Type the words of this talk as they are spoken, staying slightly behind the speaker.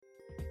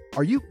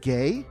Are you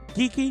gay?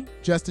 Geeky?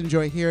 Just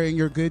enjoy hearing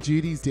your good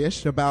Judy's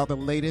dish about the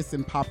latest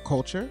in pop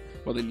culture?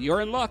 Well, then you're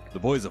in luck. The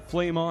boys of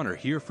Flame On are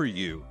here for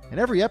you. In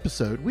every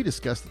episode, we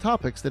discuss the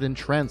topics that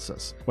entrance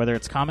us. Whether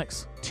it's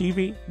comics,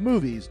 TV,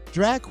 movies,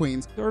 drag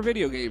queens, or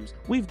video games,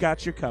 we've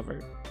got you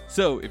covered.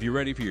 So, if you're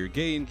ready for your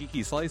gay and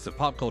geeky slice of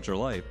pop culture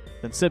life,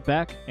 then sit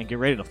back and get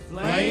ready to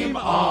Flame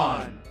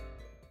on!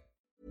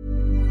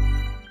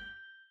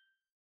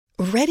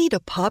 Ready to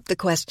pop the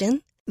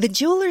question? The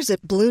jewelers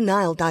at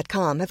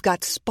BlueNile.com have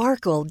got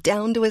sparkle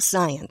down to a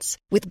science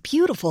with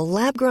beautiful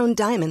lab-grown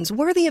diamonds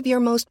worthy of your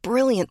most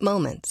brilliant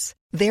moments.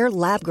 Their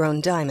lab-grown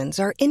diamonds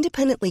are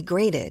independently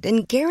graded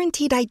and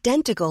guaranteed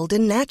identical to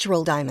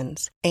natural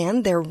diamonds,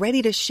 and they're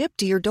ready to ship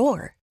to your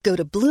door. Go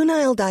to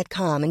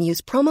BlueNile.com and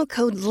use promo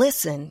code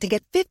LISTEN to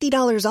get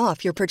 $50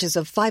 off your purchase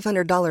of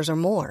 $500 or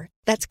more.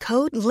 That's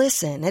code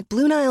LISTEN at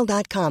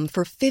BlueNile.com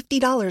for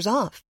 $50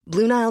 off.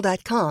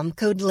 BlueNile.com,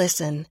 code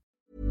LISTEN.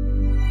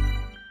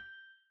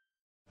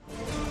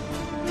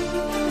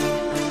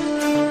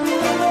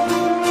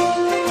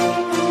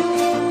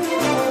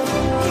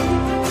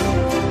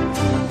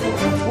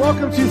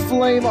 Welcome to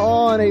Flame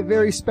On, a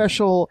very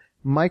special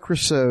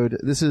microsode.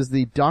 This is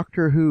the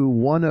Doctor Who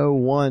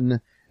 101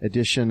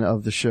 edition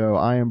of the show.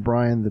 I am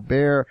Brian the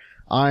Bear.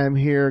 I am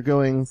here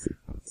going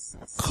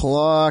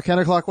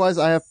counterclockwise.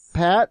 I have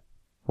Pat,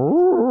 the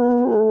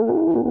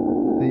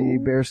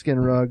bearskin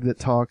rug that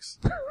talks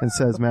and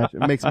says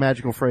makes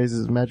magical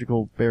phrases,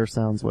 magical bear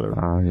sounds,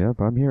 whatever.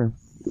 Yep, I'm here.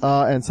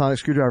 And sonic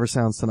screwdriver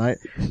sounds tonight.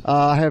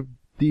 I have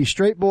the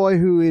straight boy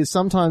who is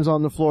sometimes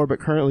on the floor but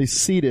currently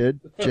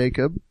seated,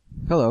 Jacob.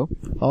 Hello.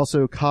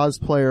 Also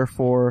cosplayer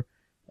for,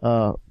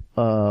 I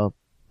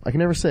can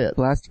never say it.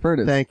 Blast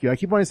Furnace. Thank you. I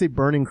keep wanting to say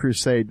Burning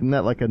Crusade. Isn't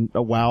that like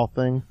a WoW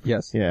thing?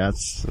 Yes. Yeah,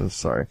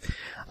 sorry.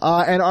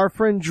 And our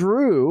friend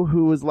Drew,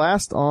 who was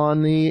last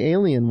on the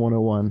Alien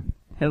 101.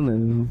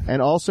 Hello.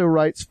 And also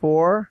writes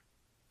for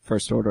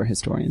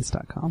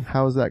FirstOrderHistorians.com.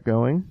 How is that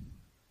going?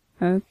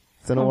 It's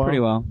been a while? pretty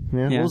well.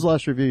 Yeah. What was the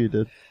last review you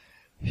did?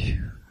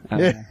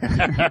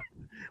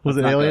 Was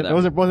it Let's not Alien? go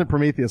It wasn't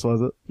Prometheus, was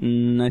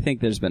it? I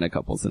think there's been a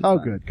couple since Oh,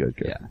 then. good.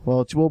 Yeah.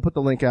 Well, we'll put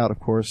the link out, of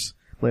course,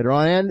 later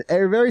on. And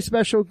a very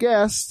special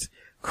guest,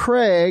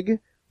 Craig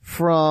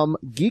from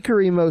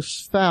Geekery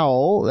Most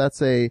Foul.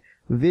 That's a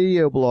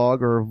video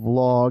blog or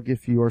vlog,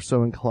 if you are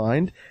so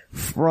inclined,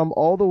 from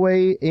all the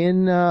way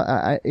in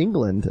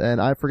England. And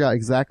I forgot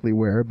exactly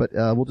where, but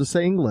we'll just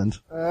say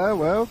England.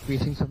 Well,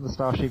 greetings from the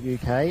Starship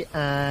UK,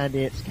 and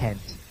it's Kent.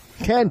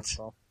 Kent!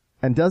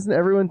 And doesn't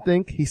everyone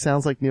think he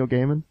sounds like Neil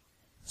Gaiman?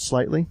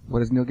 Slightly. What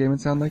does Neil Gaiman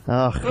sound like?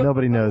 Oh,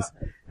 nobody knows.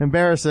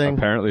 Embarrassing.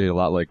 apparently a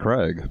lot like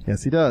Craig.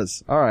 Yes, he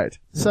does. All right.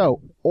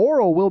 So,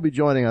 Oral will be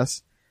joining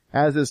us,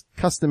 as is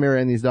customary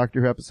in these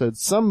Doctor Who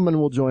episodes. Someone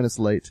will join us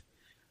late.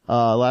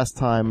 Last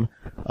time,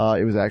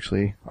 it was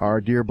actually our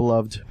dear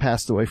beloved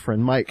passed away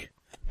friend Mike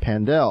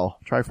Pandell,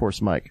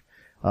 Triforce Mike.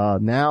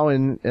 Now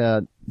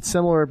in,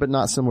 similar but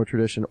not similar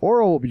tradition,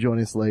 Oral will be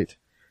joining us late,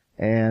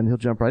 and he'll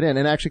jump right in.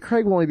 And actually,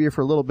 Craig will only be here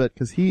for a little bit,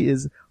 because he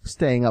is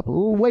staying up a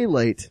little way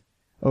late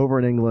over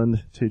in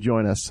England to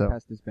join us. So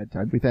Past his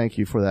bedtime. we thank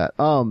you for that.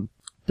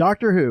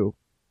 Doctor Who,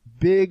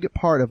 big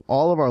part of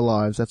all of our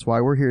lives. That's why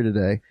we're here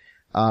today.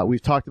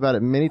 We've talked about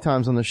it many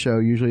times on the show.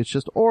 Usually it's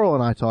just Oral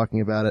and I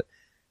talking about it.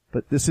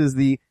 But this is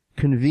the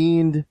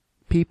convened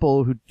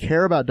people who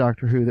care about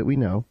Doctor Who that we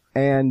know.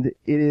 And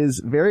it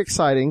is very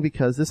exciting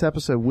because this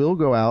episode will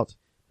go out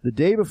the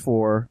day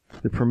before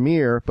the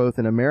premiere, both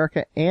in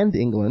America and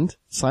England,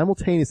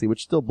 simultaneously,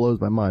 which still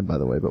blows my mind, by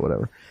the way, but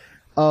whatever,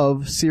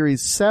 of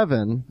Series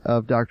 7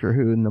 of Doctor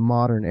Who in the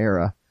modern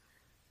era.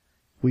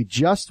 We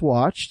just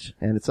watched,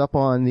 and it's up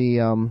on the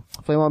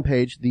Flame On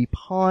page, the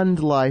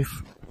Pond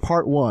Life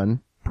Part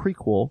 1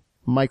 prequel,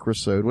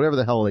 microsode, whatever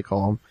the hell they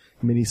call them,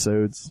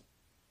 minisodes,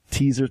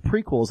 teasers,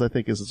 prequels, I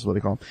think is what they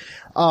call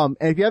them.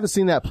 And if you haven't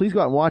seen that, please go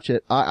out and watch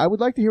it. I would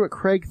like to hear what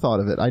Craig thought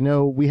of it. I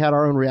know we had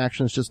our own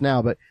reactions just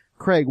now, but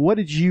Craig, what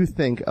did you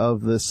think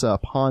of this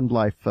Pond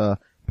Life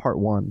Part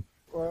 1?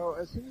 Well,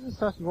 as soon as I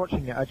started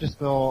watching it, I just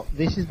thought,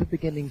 this is the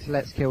beginning to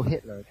Let's Kill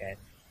Hitler again.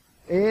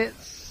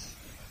 It's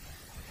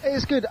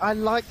good. I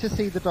like to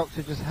see the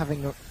Doctor just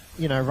having,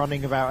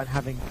 running about and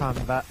having fun,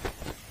 but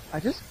I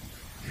just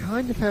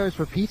kind of feel it's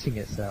repeating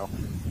itself.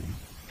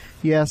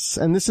 Yes,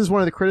 and this is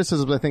one of the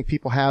criticisms I think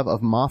people have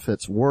of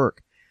Moffat's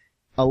work.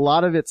 A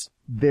lot of it's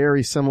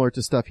very similar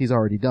to stuff he's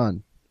already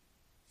done.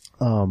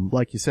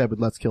 Like you said with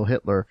Let's Kill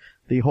Hitler,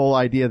 the whole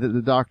idea that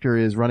the Doctor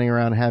is running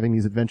around having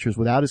these adventures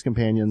without his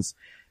companions,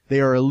 they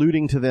are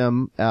alluding to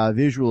them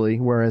visually,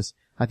 whereas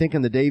I think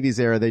in the Davies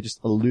era they just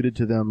alluded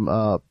to them,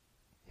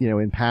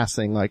 in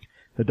passing, like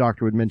the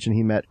Doctor would mention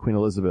he met Queen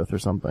Elizabeth or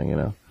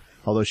something,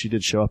 although she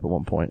did show up at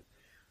one point.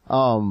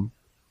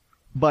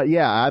 But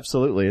yeah,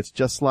 absolutely. It's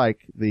just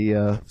like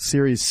the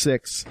Series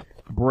 6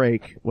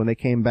 break when they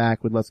came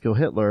back with Let's Kill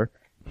Hitler.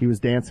 He was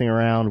dancing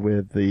around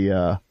with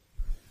the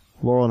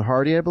Laurel and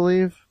Hardy, I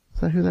believe.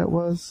 Is that who that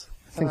was?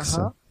 I think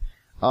so.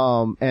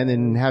 And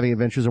then having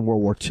adventures in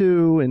World War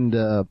II and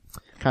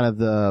kind of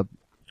the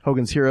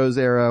Hogan's Heroes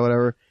era,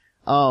 whatever.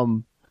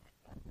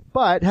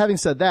 But having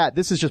said that,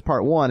 this is just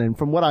part 1, and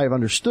from what I've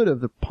understood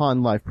of the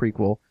Pond Life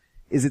prequel,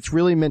 is it's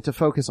really meant to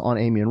focus on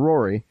Amy and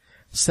Rory,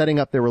 setting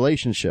up their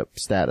relationship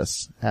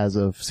status as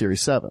of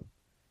Series 7.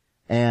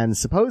 And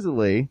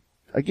supposedly,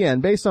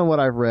 again, based on what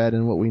I've read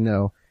and what we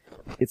know,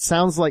 it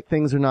sounds like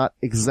things are not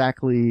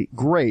exactly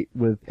great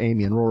with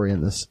Amy and Rory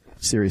in this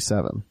Series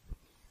 7.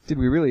 Did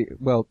we really,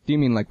 well, do you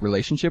mean like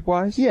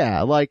relationship-wise?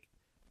 Yeah, like,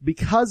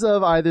 because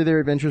of either their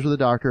adventures with the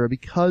Doctor or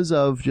because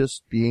of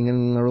just being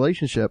in a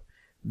relationship,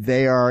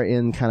 they are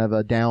in kind of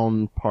a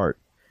down part.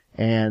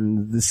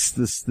 And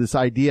this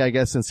idea, I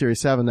guess, in Series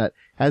 7 that,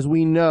 as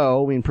we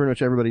know, I mean, pretty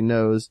much everybody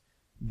knows,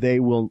 they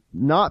will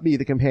not be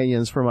the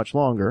companions for much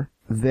longer.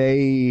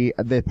 The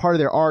part of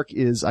their arc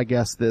is, I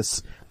guess,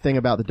 this thing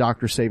about the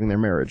Doctor saving their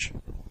marriage.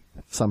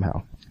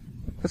 Somehow.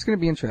 That's gonna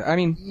be interesting. I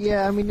mean...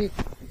 Yeah, I mean,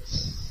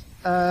 it's,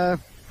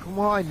 from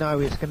what I know,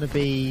 it's going to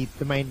be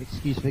the main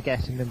excuse for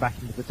getting them back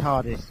into the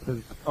TARDIS,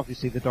 because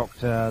obviously the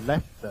Doctor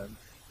left them.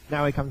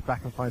 Now he comes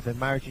back and finds their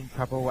marriage in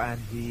trouble, and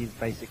he's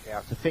basically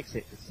out to fix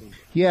it this season.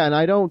 Yeah, and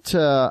I don't,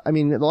 I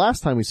mean, the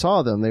last time we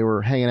saw them, they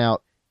were hanging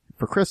out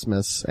for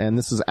Christmas, and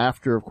this is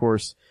after, of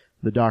course,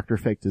 the Doctor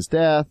faked his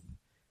death.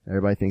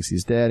 Everybody thinks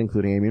he's dead,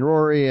 including Amy and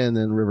Rory, and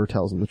then River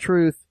tells them the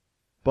truth.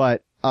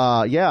 But,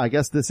 yeah, I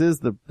guess this is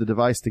the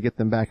device to get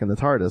them back in the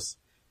TARDIS.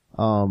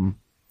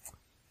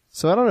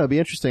 So I don't know, it'd be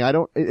interesting.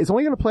 It's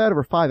only going to play out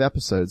over 5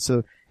 episodes,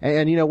 so,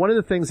 and you know, one of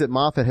the things that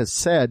Moffat has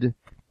said,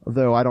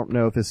 though I don't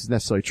know if this is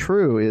necessarily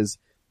true, is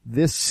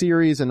this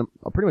series and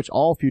pretty much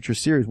all future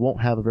series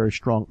won't have a very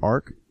strong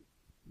arc.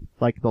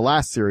 Like the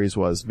last series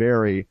was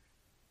very,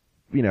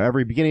 you know,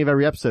 every beginning of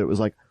every episode it was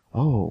like,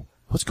 oh,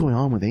 what's going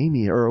on with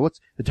Amy? Or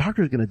the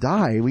Doctor's gonna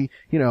die.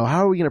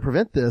 How are we gonna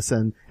prevent this?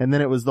 And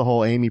then it was the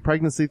whole Amy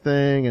pregnancy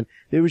thing, and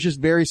it was just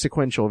very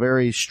sequential,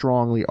 very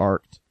strongly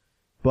arced.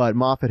 But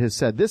Moffat has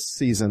said this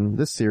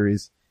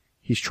series,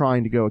 he's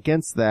trying to go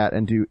against that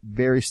and do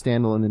very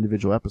standalone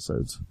individual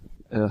episodes.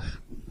 Ugh.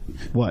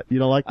 What? You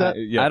don't like that?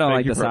 I don't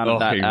like the sound of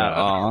that at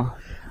all.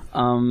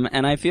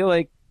 And I feel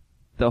like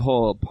the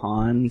whole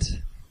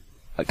Pond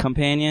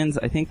companions,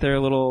 I think they're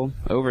a little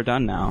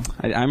overdone now.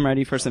 I'm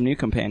ready for some new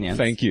companions.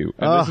 Thank you.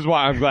 And this is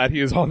why I'm glad he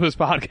is on this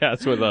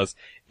podcast with us.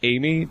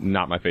 Amy,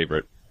 not my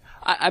favorite.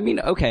 I mean,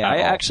 okay, I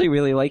actually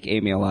really like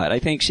Amy a lot. I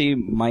think she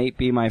might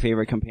be my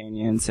favorite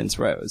companion since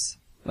Rose.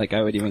 Like,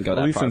 I would even go that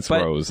far. At least since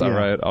Rose, all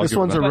right. This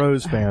one's a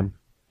Rose fan.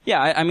 Yeah,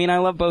 I mean, I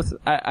love both.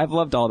 I've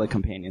loved all the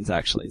companions,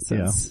 actually,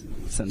 since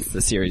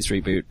the series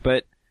reboot.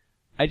 But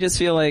I just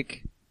feel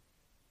like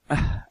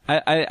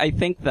I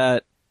think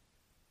that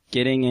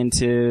getting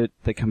into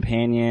the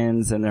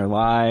companions and their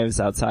lives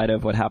outside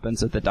of what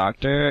happens with the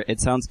Doctor,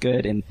 it sounds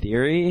good in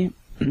theory,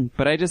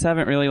 but I just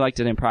haven't really liked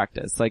it in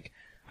practice. Like,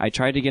 I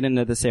tried to get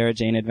into the Sarah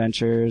Jane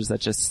adventures. That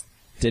just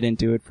didn't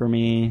do it for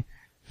me.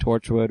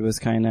 Torchwood was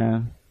kind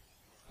of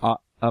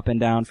up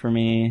and down for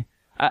me.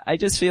 I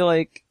just feel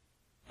like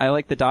I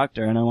like the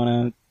Doctor, and I want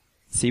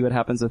to see what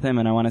happens with him,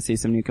 and I want to see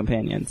some new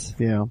companions.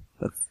 Yeah.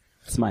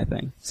 That's my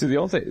thing. So the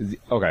only thing,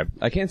 okay,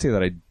 I can't say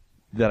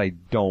that I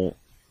don't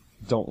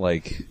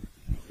like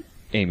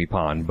Amy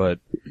Pond, but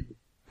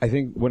I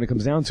think when it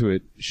comes down to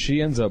it,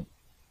 she ends up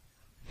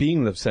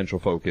being the central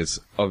focus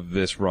of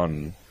this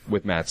run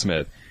with Matt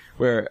Smith,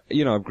 where,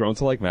 you know, I've grown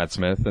to like Matt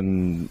Smith,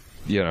 and,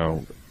 you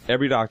know,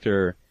 every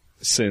Doctor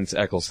since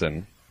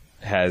Eccleston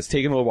has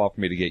taken a little while for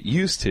me to get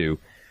used to,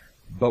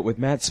 but with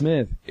Matt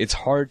Smith, it's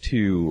hard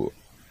to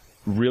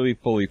really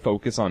fully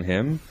focus on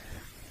him,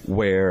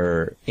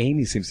 where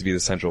Amy seems to be the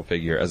central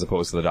figure as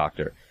opposed to the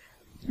Doctor.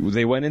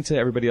 They went into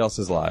everybody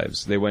else's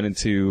lives. They went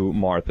into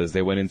Martha's.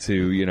 They went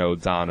into, you know,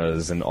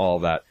 Donna's and all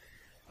that.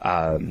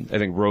 I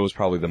think Rose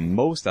probably the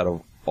most out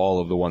of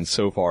all of the ones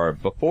so far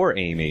before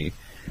Amy.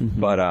 Mm-hmm.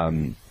 But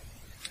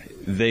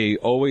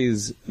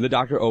the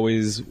Doctor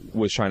always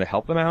was trying to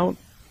help them out,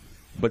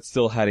 but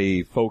still had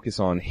a focus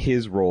on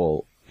his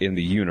role in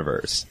the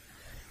universe.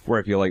 Where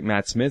I feel like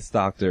Matt Smith's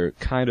Doctor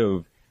kind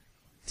of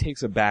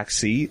takes a back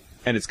seat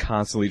and is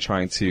constantly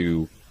trying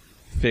to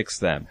fix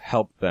them,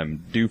 help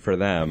them, do for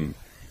them,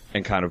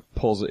 and kind of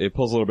pulls a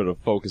little bit of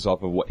focus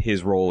off of what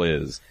his role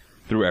is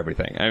through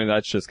everything. I mean,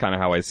 that's just kind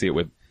of how I see it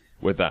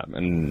with them,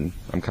 and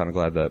I'm kind of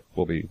glad that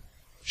we'll be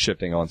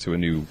shifting onto a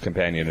new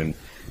companion and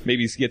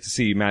maybe get to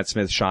see Matt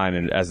Smith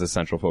shine as the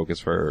central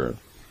focus for,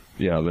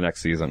 you know, the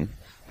next season.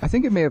 I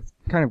think it may have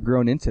kind of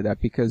grown into that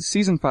because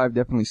season 5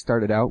 definitely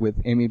started out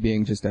with Amy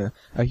being just a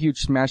huge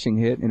smashing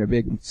hit and a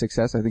big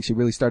success. I think she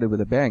really started with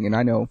a bang, and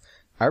I know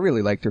I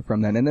really liked her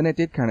from that, and then it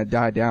did kind of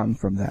die down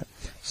from that.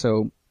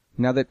 So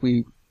now that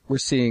we're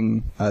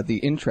seeing the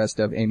interest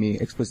of Amy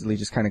explicitly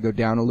just kind of go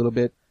down a little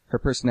bit, her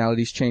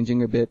personality's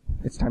changing a bit,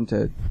 it's time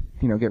to,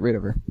 you know, get rid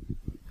of her.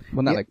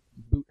 Well, not like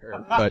boot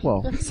her,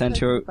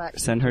 but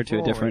send her to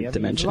a different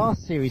dimension. In the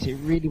last series, it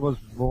really was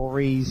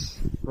Rory's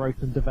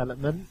growth and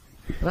development.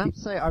 And I have to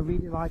say, I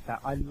really like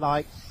that. I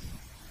liked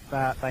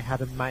that they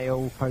had a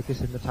male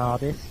focus in the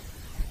TARDIS.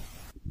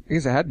 I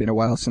guess it had been a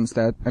while since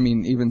that. I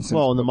mean, even since...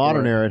 Well, in the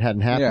modern era, it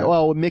hadn't happened. Yeah.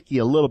 Well, with Mickey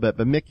a little bit,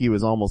 but Mickey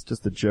was almost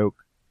just a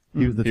joke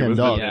He was the He tin was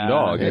dog. the tin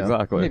dog, Yeah.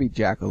 exactly. Maybe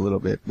Jack a little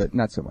bit, but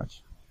not so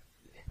much.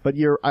 But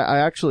I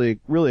actually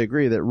really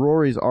agree that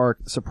Rory's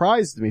arc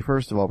surprised me,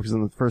 first of all, because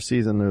in the first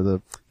season, or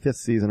the fifth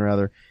season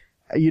rather,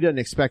 you didn't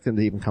expect him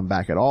to even come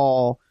back at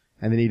all.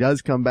 And then he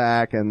does come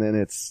back, and then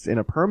it's in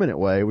a permanent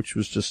way, which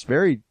was just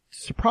very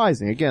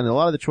surprising. Again, a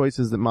lot of the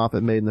choices that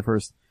Moffat made in the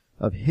first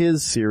of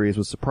his series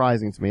was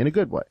surprising to me in a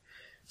good way.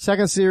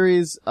 Second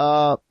series,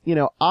 I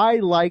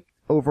like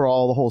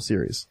overall the whole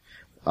series.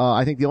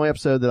 I think the only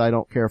episode that I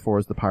don't care for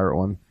is the pirate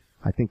one.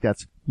 I think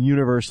that's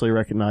universally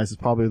recognized as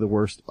probably the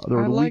worst, the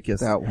like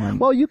weakest. that one.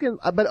 Well, you can,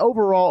 but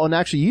overall, and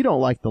actually you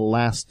don't like the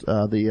last,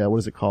 what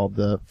is it called?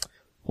 The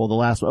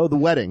last one. Oh, the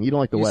wedding. You don't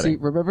like the wedding. See,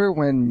 remember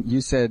when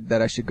you said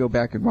that I should go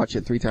back and watch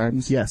it 3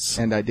 times? Yes.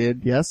 And I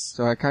did? Yes.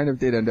 So I kind of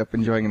did end up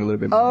enjoying it a little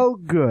bit more. Oh,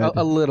 good.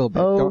 A little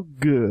bit. Oh,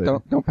 good.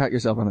 Don't pat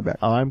yourself on the back.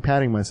 Oh, I'm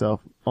patting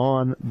myself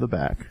on the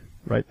back.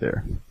 Right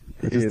there.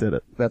 I just did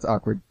it. That's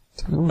awkward.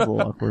 It was a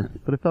little awkward,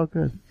 but it felt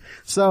good.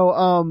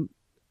 So,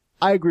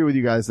 I agree with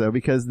you guys though,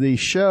 because the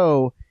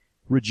show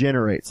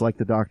regenerates like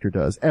the Doctor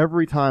does.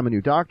 Every time a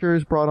new Doctor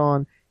is brought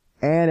on,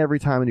 and every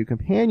time a new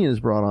companion is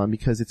brought on,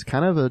 because it's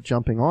kind of a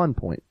jumping on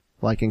point.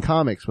 Like in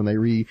comics when they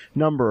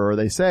renumber or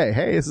they say,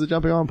 hey, this is a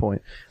jumping on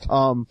point.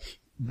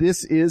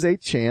 This is a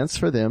chance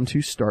for them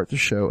to start the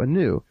show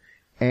anew.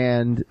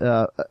 And,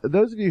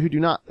 those of you who do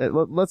not,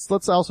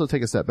 let's also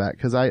take a step back,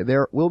 because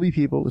there will be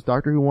people with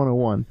Doctor Who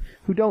 101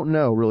 who don't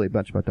know really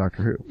much about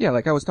Doctor Who. Yeah,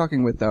 like I was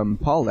talking with,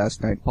 Paul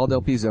last night, Paul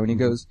Del Pizzo, and he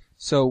goes,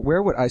 so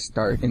where would I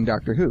start in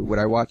Doctor Who? Would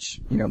I watch,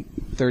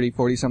 30,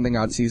 40 something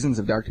odd seasons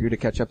of Doctor Who to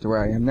catch up to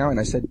where I am now? And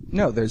I said,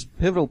 no, there's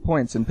pivotal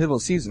points and pivotal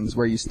seasons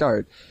where you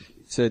start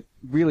to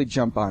really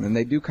jump on, and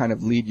they do kind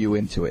of lead you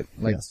into it.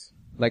 Yes.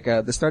 Like,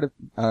 the start of,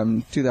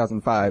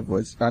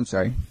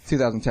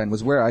 2010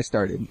 was where I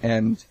started,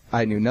 and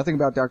I knew nothing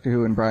about Doctor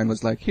Who, and Brian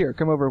was like, here,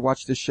 come over,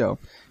 watch this show.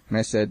 And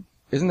I said,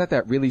 isn't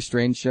that really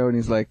strange show? And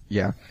he's like,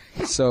 yeah.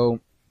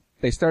 So,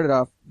 they started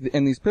off,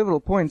 and these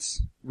pivotal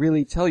points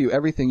really tell you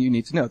everything you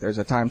need to know. There's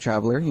a time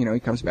traveler, he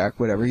comes back,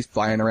 whatever, he's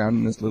flying around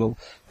in this little,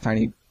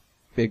 tiny,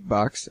 big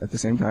box at the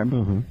same time.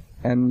 Mm-hmm.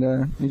 And,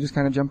 you just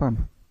kind of jump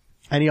on.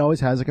 And he always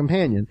has a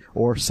companion,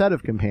 or set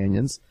of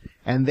companions,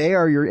 and they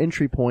are your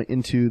entry point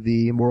into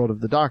the world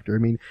of the Doctor. I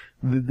mean,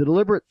 the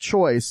deliberate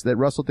choice that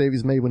Russell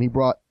Davies made when he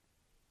brought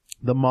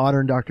the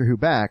modern Doctor Who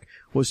back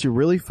was to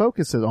really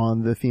focus it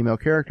on the female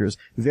characters,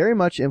 very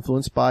much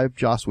influenced by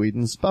Joss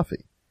Whedon's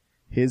Buffy.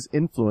 His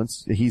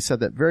influence, he said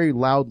that very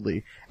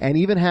loudly, and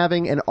even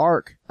having an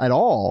arc at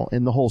all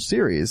in the whole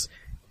series,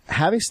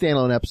 having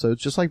standalone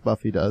episodes just like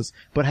Buffy does,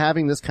 but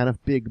having this kind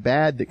of big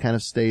bad that kind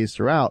of stays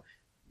throughout,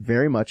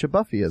 very much a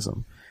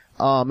Buffyism.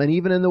 And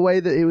even in the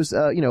way that it was,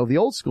 the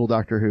old school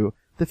Doctor Who,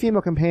 the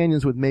female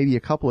companions, with maybe a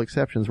couple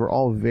exceptions, were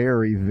all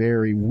very,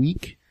 very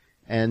weak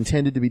and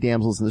tended to be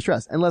damsels in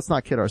distress. And let's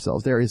not kid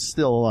ourselves, there is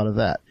still a lot of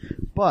that.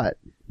 But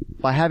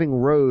by having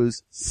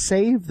Rose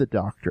save the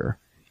Doctor,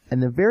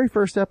 and the very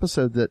first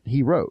episode that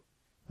he wrote,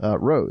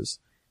 Rose,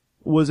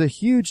 was a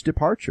huge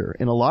departure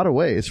in a lot of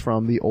ways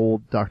from the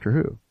old Doctor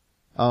Who.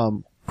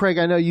 Craig,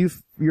 I know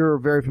you're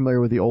very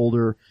familiar with the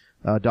older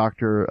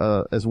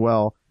Doctor as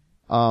well.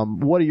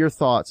 What are your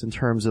thoughts in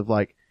terms of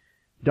like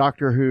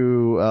Doctor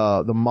Who,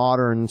 the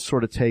modern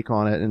sort of take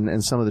on it,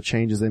 and some of the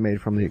changes they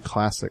made from the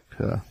classic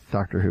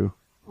Doctor Who?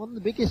 One of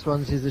the biggest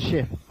ones is the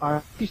shift.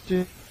 I used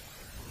to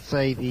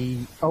say the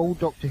old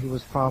Doctor Who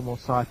was far more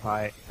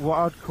sci-fi. What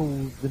I'd call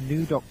the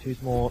new Doctor Who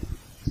is more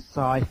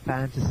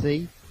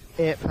sci-fantasy.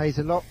 It plays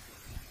a lot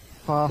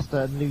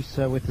faster and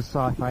looser with the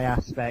sci-fi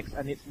aspects,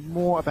 and it's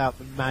more about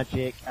the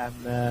magic and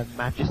the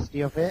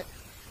majesty of it.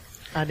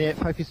 And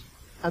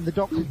and the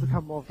Doctor's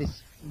become more of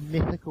this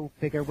mythical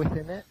figure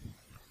within it.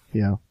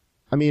 Yeah.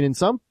 I mean, in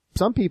some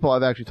people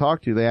I've actually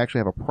talked to, they actually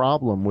have a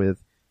problem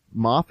with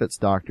Moffat's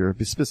Doctor,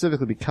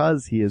 specifically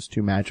because he is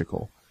too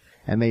magical.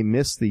 And they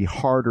miss the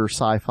harder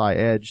sci-fi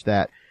edge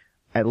that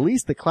at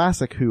least the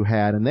classic Who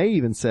had, and they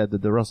even said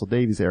that the Russell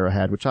Davies era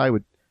had, which I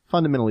would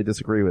fundamentally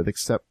disagree with,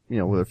 except,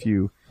 with a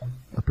few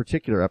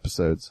particular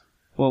episodes.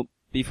 Well,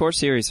 before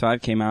Series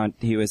 5 came out,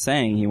 he was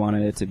saying he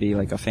wanted it to be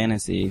like a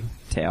fantasy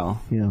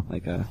tale. Yeah.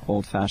 Like a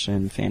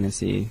old-fashioned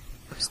fantasy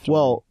story.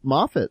 Well,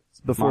 Moffat,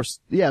 before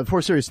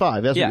Series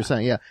 5, that's what you're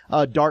saying,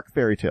 yeah. Dark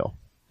fairy tale.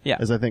 Yeah.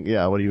 As I think,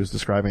 what he was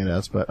describing it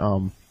as, but,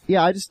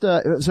 I just,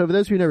 so for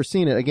those who've never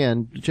seen it,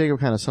 again, Jacob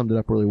kind of summed it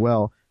up really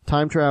well.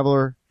 Time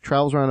traveler,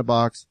 travels around a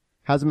box,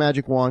 has a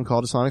magic wand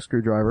called a sonic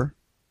screwdriver.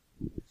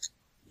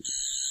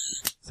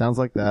 Sounds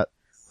like that.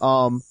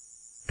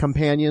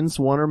 Companions,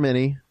 one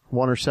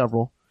or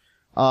several.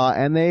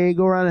 And they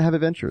go around and have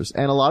adventures.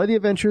 And a lot of the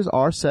adventures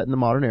are set in the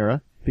modern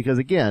era, because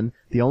again,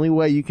 the only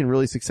way you can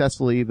really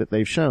successfully, that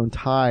they've shown,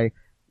 tie,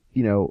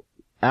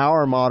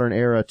 our modern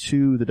era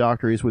to the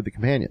Doctor is with the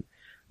companion.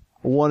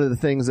 One of the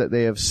things that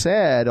they have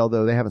said,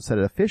 although they haven't said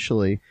it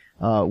officially,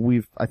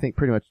 we've, I think,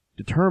 pretty much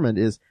determined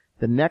is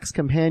the next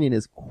companion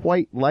is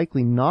quite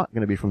likely not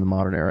going to be from the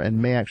modern era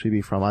and may actually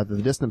be from either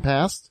the distant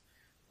past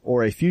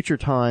or a future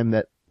time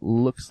that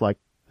looks like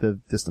the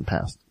distant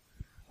past.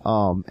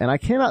 And I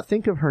cannot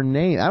think of her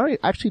name. I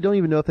don't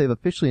even know if they've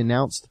officially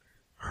announced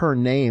her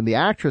name. The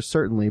actress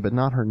certainly, but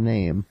not her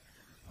name.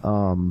 I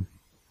don't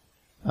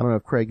know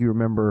if Craig, you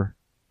remember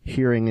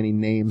hearing any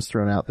names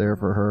thrown out there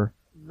for her.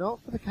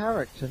 Not for the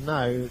character,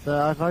 no.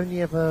 I've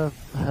only ever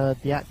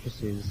heard the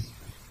actresses.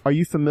 Are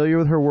you familiar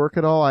with her work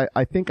at all?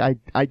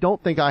 I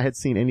don't think I had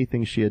seen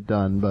anything she had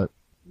done, but...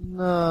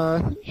 No,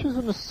 I think she was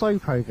on a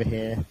soap over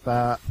here,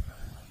 but...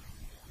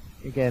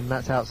 Again,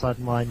 that's outside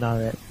my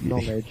knowledge.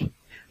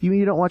 You mean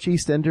you don't watch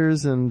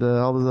EastEnders and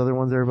all those other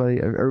ones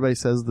everybody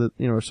says that,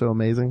 you know, are so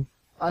amazing?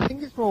 I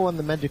think it's more on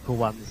the medical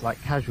ones,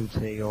 like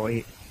Casualty or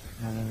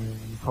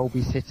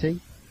Holby City.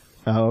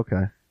 Oh,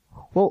 okay.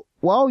 Well,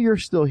 while you're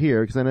still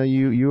here, because I know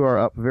you are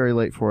up very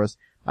late for us,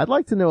 I'd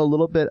like to know a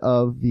little bit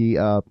of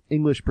the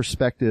English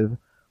perspective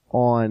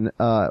on,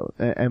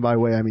 and by the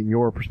way, I mean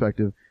your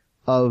perspective,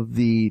 of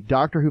the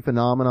Doctor Who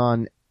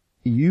phenomenon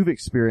you've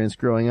experienced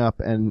growing up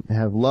and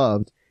have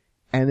loved,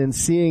 and then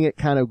seeing it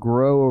kind of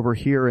grow over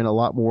here in a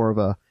lot more of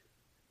a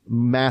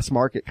mass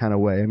market kind of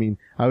way. I mean,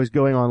 I was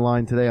going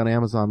online today on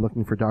Amazon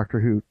looking for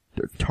Doctor Who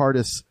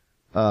TARDIS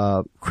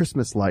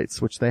Christmas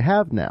lights, which they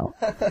have now.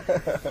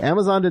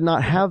 Amazon did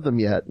not have them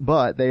yet,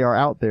 but they are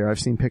out there. I've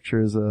seen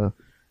pictures,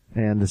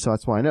 and so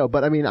that's why I know.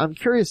 But I mean, I'm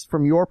curious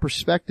from your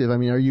perspective. I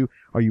mean, are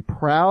you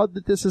proud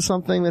that this is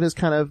something that has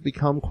kind of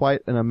become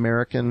quite an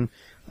American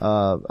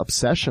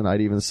obsession?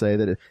 I'd even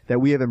say that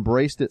we have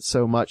embraced it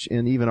so much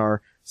in even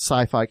our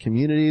sci-fi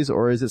communities,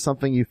 or is it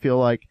something you feel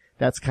like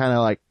that's kind of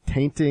like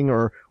tainting,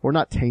 or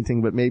not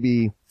tainting, but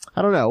maybe,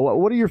 I don't know.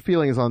 What are your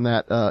feelings on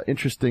that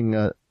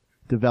interesting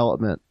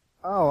development?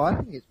 Oh, I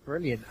think it's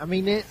brilliant. I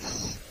mean,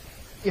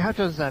 you have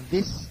to understand,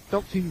 this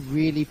Doctor Who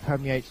really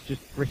permeates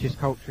just British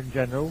culture in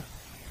general.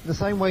 In the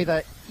same way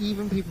that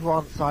even people who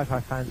aren't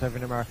sci-fi fans over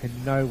in America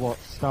know what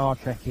Star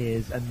Trek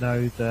is and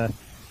know the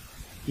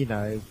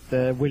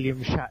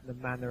William Shatner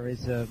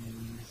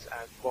mannerisms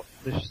and what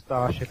the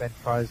Starship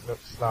Enterprise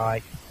looks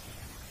like.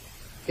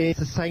 It's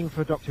the same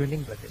for Doctor Who in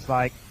England. It's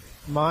like,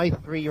 my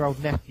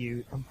 3-year-old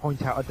nephew can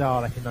point out a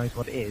Dalek and knows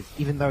what it is,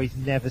 even though he's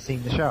never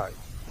seen the show.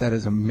 That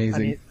is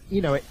amazing.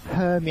 And it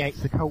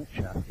permeates the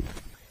culture.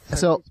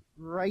 So it's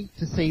great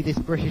to see this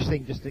British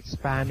thing just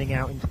expanding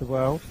out into the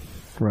world.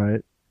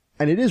 Right.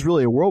 And it is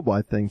really a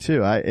worldwide thing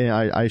too.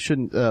 I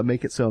shouldn't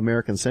make it so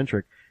American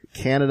centric.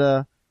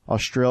 Canada,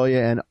 Australia,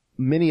 and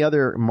many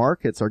other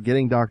markets are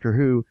getting Doctor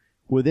Who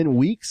within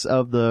weeks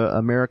of the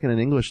American and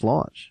English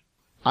launch.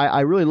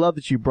 I really love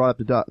that you brought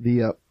up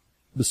the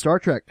Star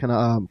Trek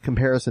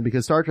comparison,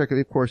 because Star Trek,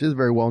 of course, is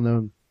very well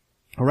known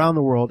around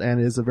the world and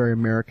is a very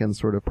American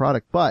sort of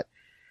product. But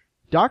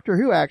Doctor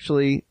Who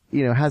actually,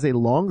 has a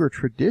longer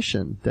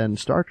tradition than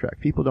Star Trek.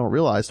 People don't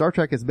realize Star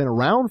Trek has been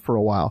around for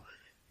a while,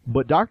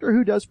 but Doctor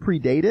Who does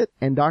predate it,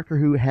 and Doctor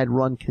Who had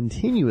run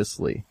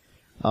continuously.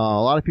 A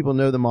lot of people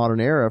know the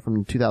modern era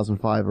from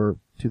 2005 or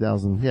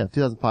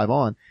 2005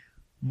 on,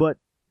 but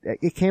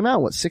it came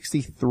out,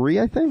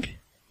 63, I think?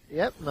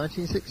 Yep,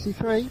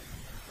 1963.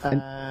 It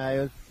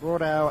was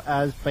brought out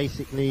as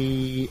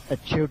basically a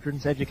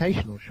children's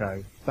educational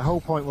show. The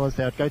whole point was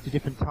they would go to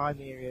different time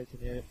eras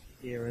and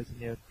they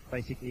would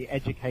basically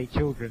educate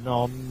children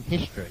on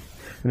history.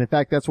 And in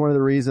fact, that's one of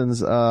the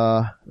reasons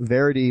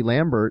Verity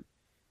Lambert,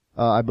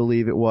 I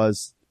believe it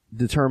was,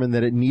 determined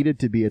that it needed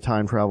to be a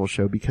time travel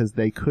show, because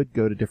they could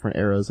go to different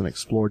eras and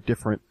explore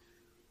different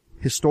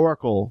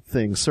historical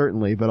things,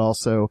 certainly, but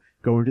also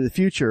go into the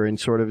future and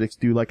sort of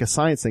do like a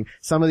science thing.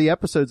 Some of the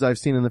episodes I've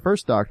seen in the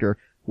first Doctor,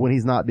 when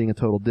he's not being a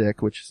total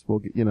dick, which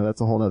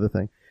that's a whole other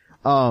thing.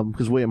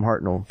 Because William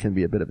Hartnell can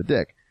be a bit of a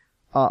dick.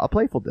 A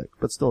playful dick,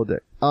 but still a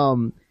dick.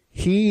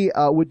 He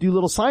would do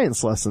little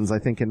science lessons, I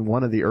think, in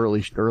one of the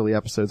early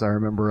episodes I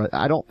remember.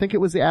 I don't think it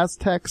was the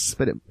Aztecs,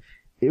 but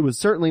it was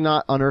certainly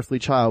not Unearthly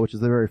Child, which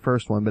is the very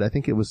first one, but I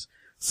think it was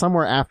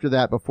somewhere after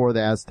that, before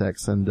the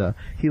Aztecs, and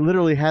he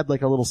literally had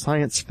like a little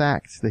science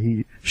fact that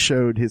he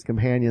showed his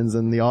companions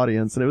and the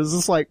audience, and it was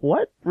just like,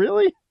 what?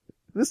 Really?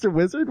 Mr.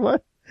 Wizard?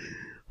 What?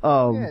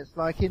 Yeah, it's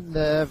like in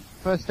the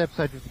first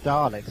episode of the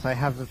Daleks, they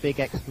have a big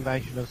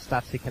explanation of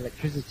static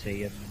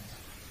electricity, and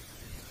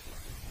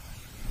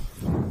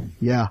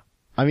yeah.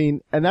 I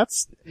mean, and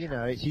that's...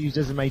 it's used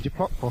as a major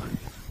plot point.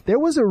 There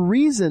was a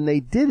reason they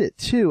did it,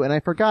 too, and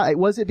I forgot.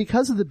 Was it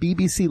because of the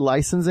BBC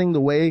licensing,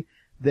 the way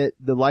that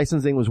the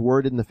licensing was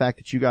worded, and the fact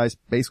that you guys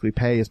basically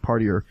pay as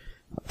part of your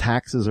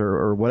taxes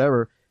or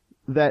whatever,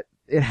 that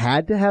it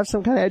had to have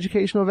some kind of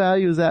educational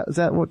value? Is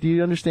that what, do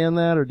you understand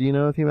that, or do you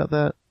know anything about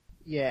that?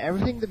 Yeah,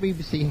 everything the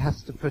BBC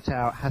has to put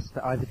out has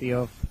to either be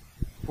of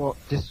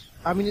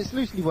it's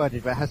loosely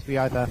worded, but it has to be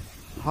either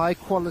high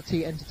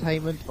quality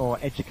entertainment or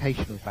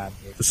educational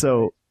value.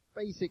 So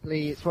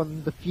basically, it's one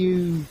of the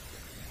few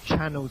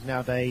channels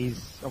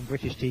nowadays on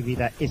British TV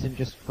that isn't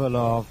just full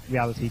of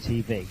reality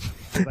TV.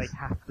 So they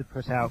have to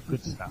put out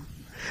good stuff.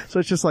 So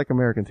it's just like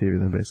American TV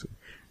then, basically.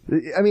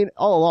 I mean,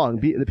 all along,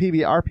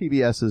 our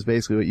PBS is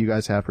basically what you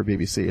guys have for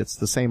BBC. It's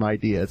the same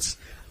idea. It's,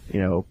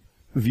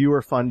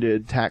 viewer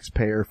funded,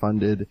 taxpayer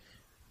funded,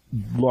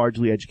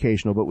 largely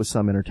educational, but with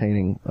some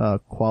entertaining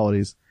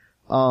qualities.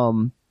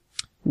 One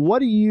What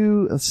do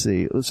you, let's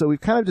see, so we've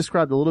kind of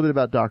described a little bit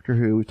about Doctor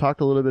Who. We've talked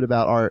a little bit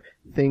about our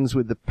things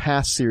with the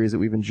past series that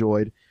we've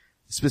enjoyed.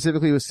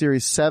 Specifically with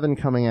Series 7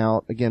 coming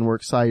out. Again, we're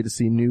excited to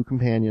see new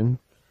companion.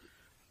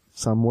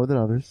 Some more than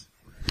others.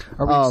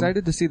 Are we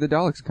excited to see the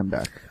Daleks come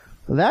back?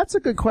 That's a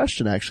good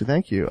question, actually.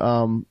 Thank you.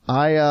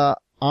 I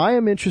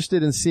am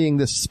interested in seeing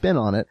this spin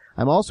on it.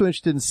 I'm also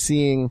interested in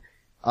seeing,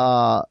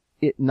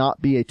 it not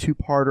be a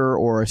two-parter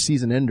or a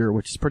season ender,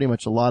 which is pretty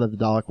much a lot of the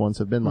Dalek ones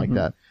have been like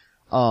that.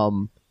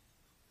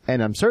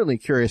 And I'm certainly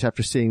curious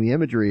after seeing the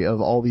imagery of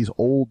all these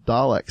old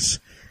Daleks,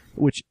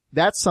 which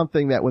that's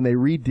something that when they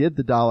redid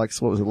the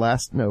Daleks, what was it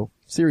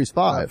Series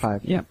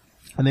 5. Yeah.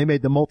 And they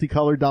made the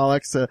multicolored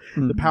Daleks,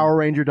 the Power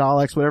Ranger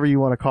Daleks, whatever you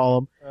want to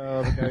call them.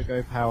 Oh, the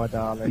Go-Go Power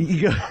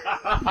Daleks.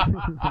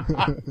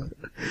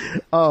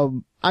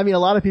 I mean, a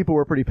lot of people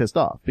were pretty pissed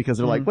off because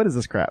they're like, what is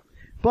this crap?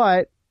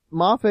 But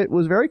Moffat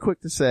was very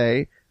quick to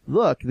say,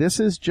 look, this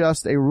is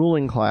just a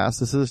ruling class.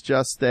 This is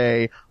just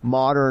a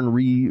modern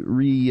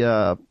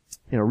revisiting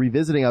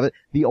of it.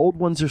 The old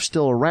ones are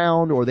still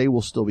around or they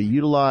will still be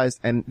utilized,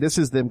 and this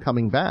is them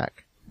coming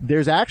back.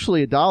 There's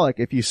actually a Dalek,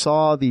 if you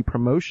saw the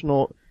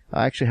promotional,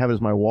 I actually have it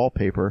as my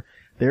wallpaper.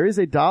 There is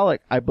a Dalek,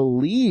 I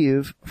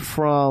believe,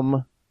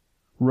 from,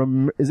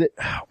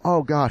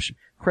 oh gosh,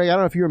 Craig, I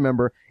don't know if you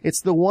remember.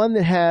 It's the one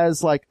that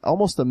has like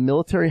almost a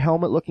military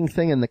helmet looking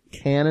thing and the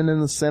cannon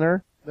in the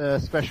center. The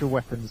Special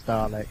Weapons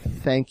Dalek.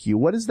 Thank you.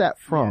 What is that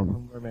from? Yeah,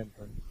 from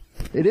Remembrance.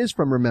 It is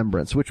from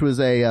Remembrance, which was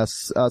a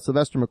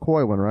Sylvester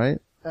McCoy one, right?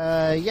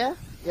 Yeah,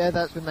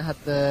 that's when they had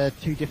the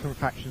two different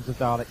factions of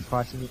Daleks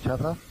fighting each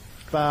other.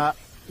 But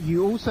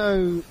you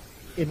also,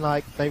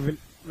 they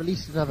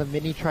released another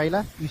mini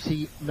trailer. You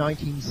see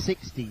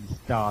 1960s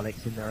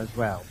Daleks in there as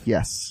well.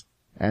 Yes.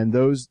 And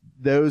those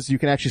you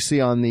can actually see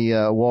on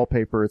the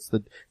wallpaper. It's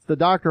the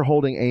Doctor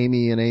holding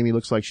Amy, and Amy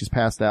looks like she's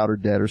passed out or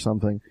dead or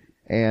something.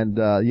 And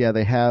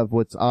they have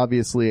what's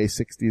obviously a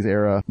 60s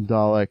era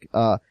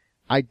Dalek.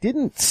 I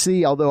didn't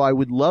see, although I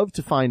would love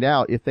to find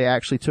out if they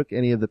actually took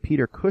any of the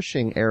Peter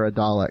Cushing era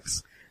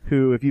Daleks,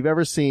 who, if you've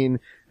ever seen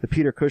the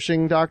Peter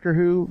Cushing Doctor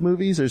Who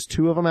movies, there's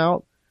two of them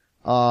out.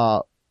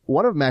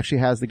 One of them actually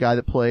has the guy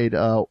that played,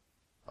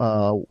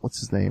 what's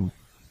his name?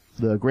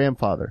 The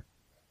grandfather.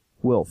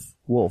 Wilf,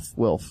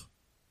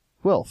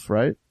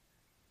 right?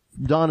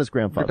 Donna's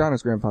grandfather.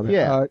 Donna's grandfather.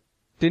 Yeah.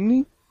 Didn't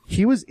he?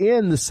 He was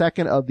in the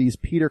second of these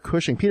Peter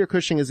Cushing. Peter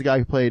Cushing is the guy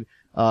who played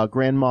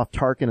Grand Moff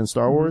Tarkin in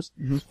Star Wars.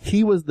 Mm-hmm.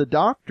 He was the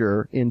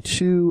Doctor in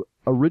two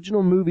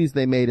original movies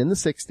they made in the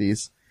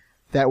 60s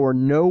that were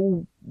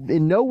in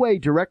no way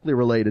directly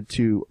related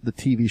to the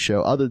TV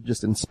show, other than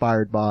just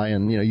inspired by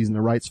and, using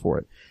the rights for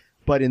it.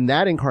 But in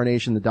that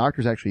incarnation, the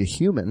Doctor's actually a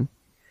human,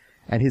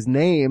 and his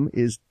name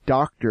is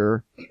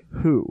Doctor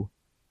Who.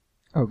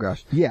 Oh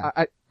gosh. Yeah.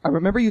 I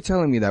remember you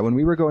telling me that when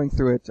we were going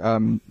through it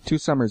 2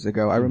 summers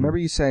ago. I remember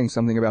you saying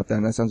something about that,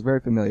 and that sounds very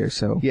familiar.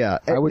 So yeah,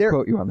 I would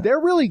quote you on that. They're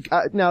really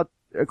now,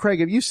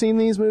 Craig. Have you seen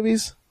these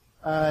movies?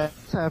 I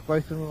have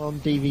both of them on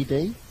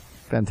DVD.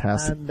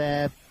 Fantastic.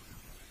 And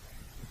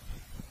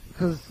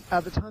because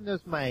at the time they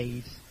was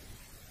made,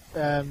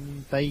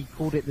 they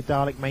called it the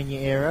Dalek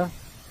Mania era,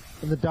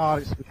 and the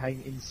Daleks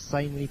became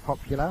insanely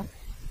popular.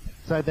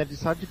 So they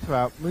decided to put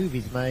out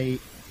movies,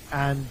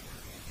 and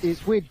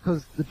it's weird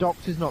because the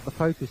Doctor's not the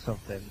focus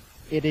of them.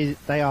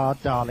 They are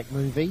Dalek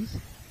movies,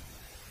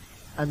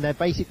 and they're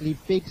basically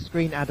big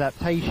screen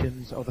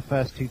adaptations of the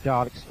first two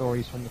Dalek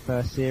stories from the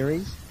first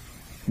series.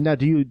 Now,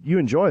 do you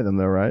enjoy them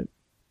though, right?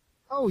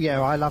 Oh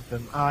yeah, I love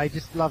them. I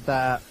just love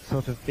that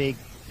sort of big,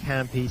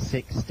 campy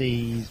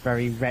 60s,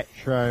 very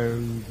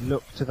retro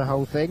look to the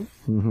whole thing.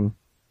 Mm-hmm.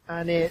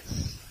 And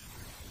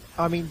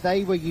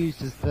they were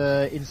used as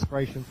the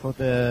inspiration for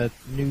the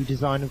new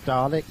design of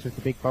Daleks with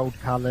the big bold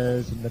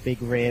colours and the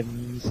big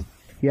rims.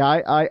 Yeah,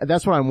 I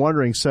that's what I'm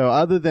wondering. So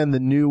other than the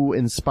new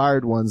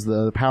inspired ones,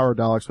 the Power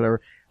Daleks,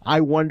 whatever, I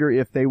wonder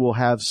if they will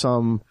have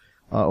some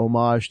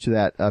homage to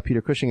that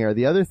Peter Cushing era.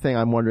 The other thing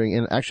I'm wondering,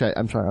 and actually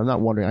I'm not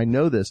wondering, I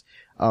know this,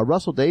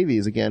 Russell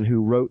Davies, again,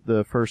 who wrote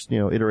the first,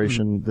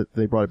 iteration that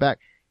they brought it back,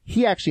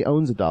 he actually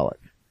owns a Dalek.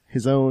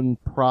 His own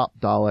prop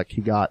Dalek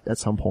he got at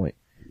some point.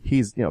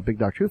 He's, a big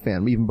Doctor Who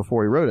fan, even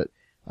before he wrote it.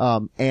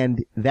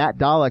 And that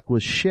Dalek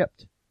was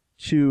shipped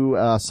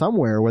to,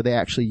 somewhere where they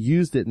actually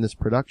used it in this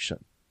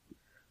production.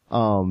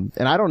 And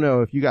I don't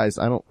know if you guys,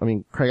 Craig, I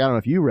don't know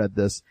if you read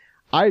this.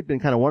 I had been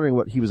kind of wondering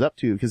what he was up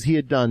to, because he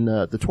had done,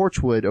 the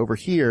Torchwood over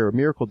here,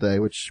 Miracle Day,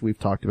 which we've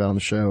talked about on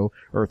the show,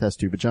 Earth Has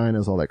Two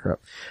Vaginas, all that crap.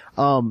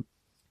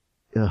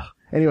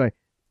 Anyway,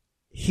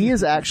 he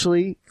has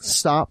actually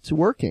stopped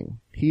working.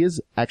 He is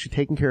actually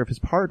taking care of his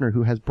partner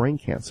who has brain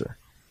cancer.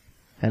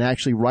 And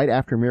actually, right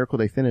after Miracle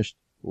Day finished,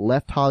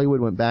 left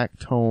Hollywood, went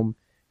back home,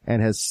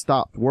 and has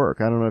stopped work.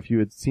 I don't know if you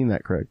had seen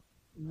that, Craig.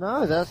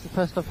 No, that's the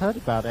first I've heard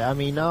about it. I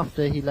mean,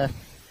 after he left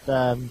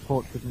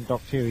Torchwood and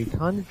Doctor Who, he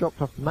kind of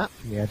dropped off the map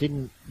for me. I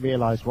didn't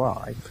realise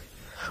why.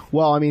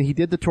 Well, he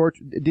did the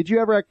Torch. Did you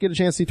ever get a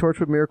chance to see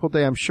Torchwood Miracle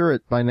Day? I'm sure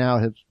it by now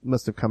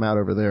must have come out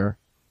over there.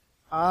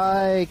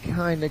 I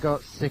kind of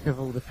got sick of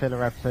all the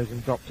filler episodes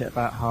and dropped it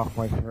about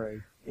halfway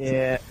through.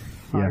 Yeah.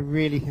 I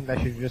really think they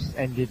should have just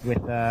ended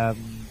with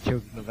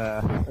Children of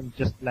Earth and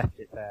just left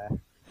it there.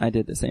 I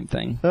did the same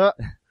thing.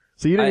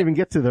 So you didn't even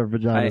get to the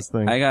vaginas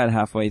thing. I got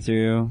halfway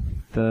through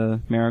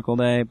the Miracle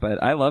Day,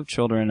 but I love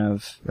Children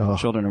of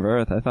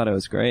Earth. I thought it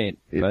was great,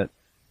 but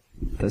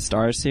the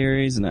Star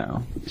series,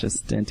 no,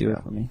 just didn't do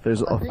it for me.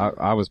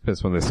 I was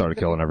pissed when they started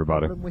killing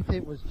everybody. The problem with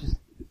it was just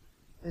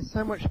there's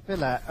so much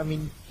filler. I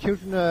mean,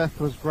 Children of Earth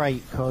was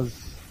great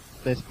because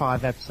there's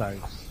 5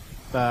 episodes,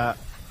 but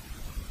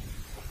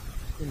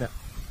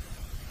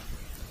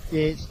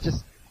it's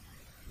just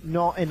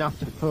not enough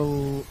to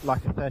fill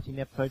like a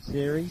 13-episode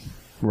series.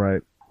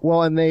 Right.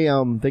 Well, and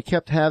they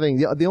kept having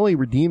the only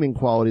redeeming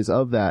qualities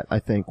of that, I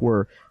think,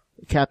 were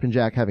Captain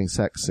Jack having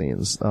sex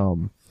scenes.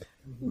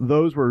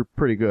 Those were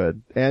pretty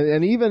good,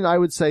 and even I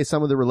would say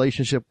some of the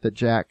relationship that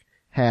Jack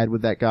had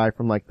with that guy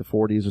from like the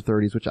 40s or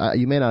 30s, which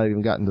you may not have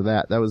even gotten to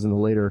that. That was in the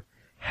later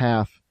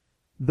half.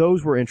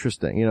 Those were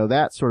interesting.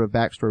 That sort of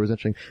backstory was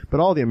interesting. But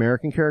all the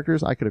American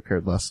characters, I could have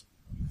cared less.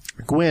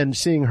 Gwen,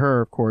 seeing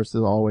her, of course,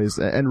 is always,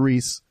 and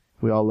Reese.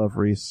 We all love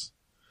Reese.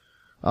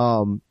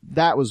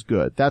 That was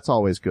good. That's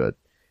always good.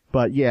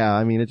 But yeah,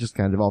 I mean, it just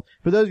kind of evolved.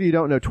 For those of you who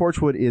don't know,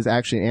 Torchwood is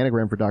actually an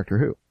anagram for Doctor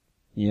Who.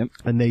 Yep.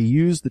 And they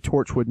used the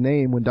Torchwood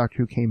name when Doctor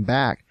Who came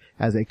back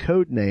as a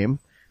code name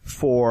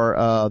for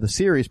the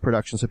series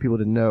production, so people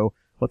didn't know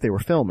what they were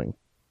filming.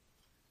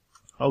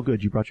 Oh,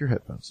 good, you brought your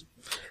headphones.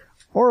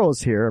 Oral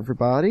is here,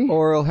 everybody.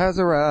 Oral has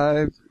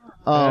arrived.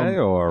 Hey,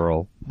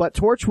 Oral. But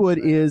Torchwood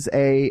is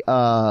a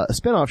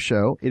spin-off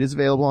show. It is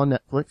available on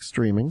Netflix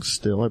streaming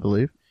still, I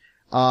believe.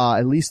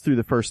 At least through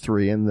the first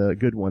 3, and the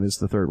good one is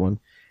the 3rd one.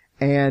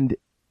 And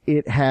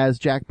it has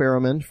Jack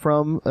Barrowman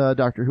from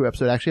Doctor Who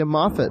episode, actually a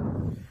Moffat.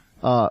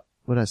 What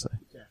did I say?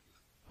 Jack.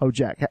 Oh,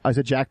 Jack. I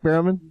said Jack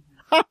Barrowman?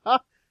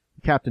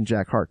 Captain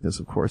Jack Harkness,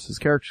 of course, his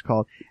character's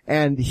called.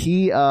 And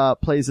he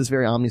plays this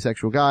very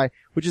omnisexual guy,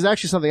 which is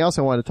actually something else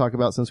I wanted to talk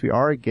about since we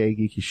are a gay,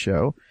 geeky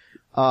show.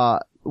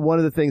 One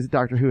of the things that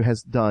Doctor Who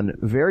has done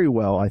very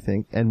well, I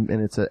think, and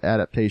it's an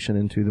adaptation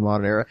into the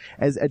modern era,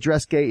 is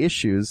address gay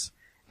issues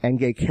and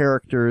gay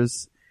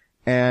characters,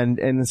 and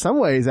in some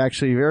ways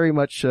actually very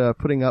much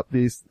putting up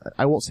these,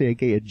 I won't say a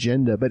gay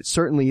agenda, but it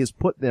certainly has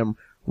put them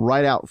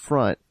right out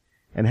front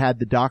and had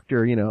the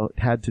Doctor,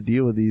 had to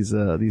deal with these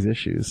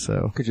issues.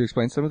 So could you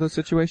explain some of those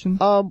situations?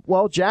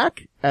 Well,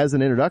 Jack, as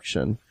an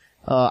introduction,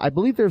 I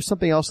believe there was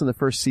something else in the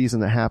first season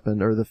that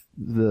happened, or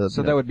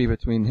So that would be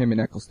between him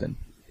and Eccleston.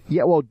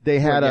 Yeah, well, they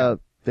had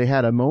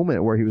a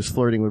moment where he was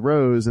flirting with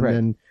Rose, and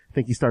then I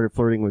think he started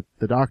flirting with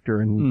the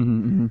Doctor,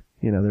 and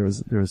there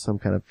was some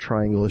kind of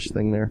triangle-ish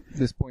thing there.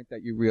 This point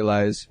that you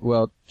realize,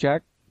 well,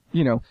 Jack,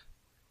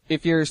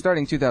 if you're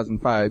starting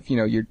 2005,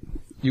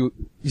 you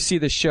see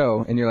the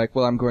show and you're like,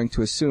 well, I'm going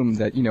to assume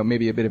that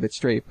maybe a bit of it's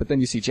straight, but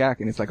then you see Jack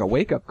and it's like a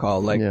wake-up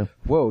call, like,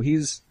 whoa,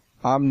 he's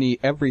omni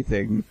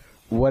everything,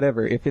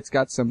 whatever. If it's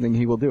got something,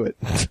 he will do it.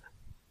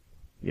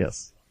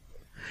 Yes.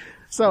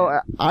 So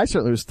I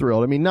certainly was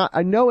thrilled. I mean,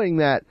 knowing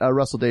that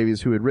Russell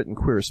Davies, who had written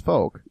Queer as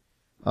Folk,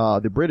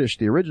 the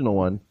original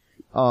one,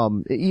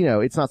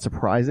 it's not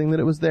surprising that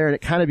it was there, and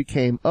it kind of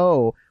became,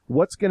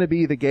 what's going to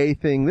be the gay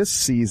thing this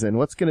season?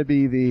 What's going to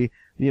be the,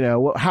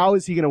 how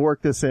is he going to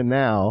work this in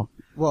now?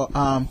 Well,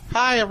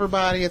 hi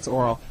everybody, it's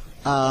Oral.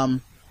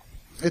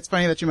 It's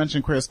funny that you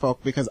mentioned Queer as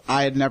Folk because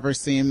I had never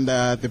seen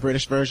the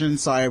British version,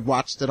 so I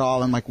watched it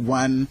all in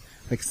one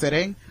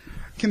sitting.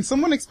 Can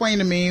someone explain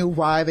to me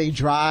why they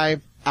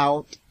drive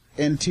out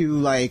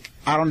into a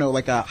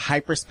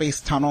hyperspace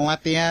tunnel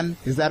at the end?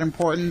 Is that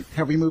important?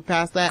 Have we moved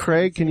past that?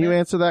 Craig, can you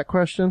answer that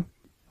question?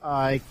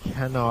 I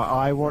cannot.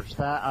 I watched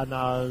that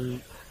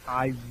and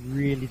I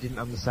really didn't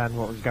understand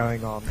what was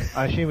going on.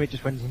 I assume it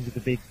just went into the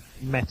big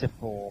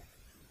metaphor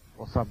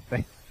or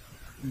something.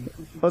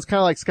 Well, it's kind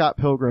of like Scott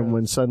Pilgrim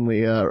when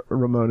suddenly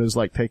Ramona's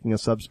taking a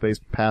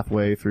subspace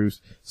pathway through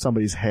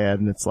somebody's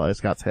head, and it's like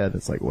Scott's head.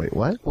 It's like, wait,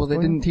 what? Well, they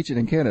didn't teach it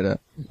in Canada.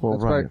 Well,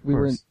 that's right. why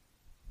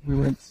we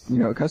weren't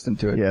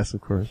accustomed to it. Yes,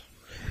 of course.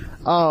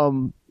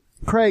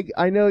 Craig,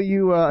 I know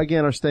you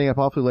again are staying up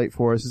awfully late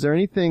for us. Is there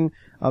anything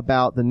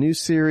about the new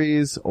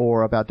series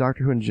or about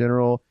Doctor Who in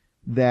general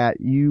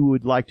that you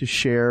would like to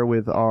share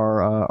with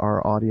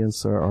our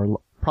audience, or our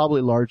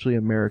probably largely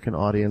American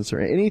audience, or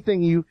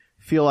anything you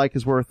feel like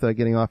is worth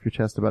getting off your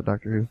chest about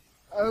Doctor Who?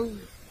 Oh,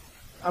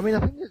 I mean, I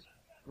think it's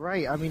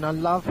great. I mean, I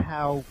love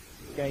how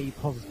gay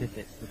positive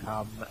it's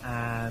become,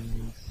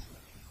 and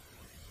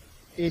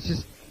it's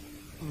just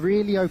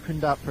really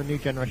opened up for a new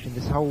generation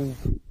this whole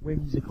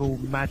whimsical,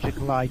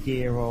 magical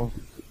idea of,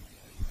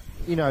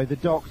 the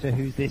Doctor,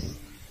 who's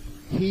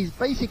he's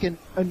basically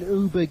an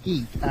uber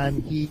geek,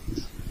 and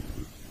he's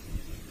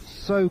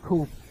so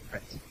cool for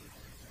it.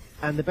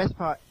 And the best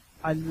part,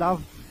 I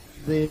love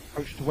the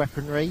approach to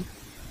weaponry,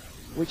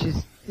 which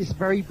is this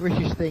very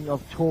British thing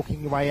of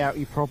talking your way out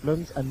your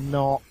problems and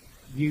not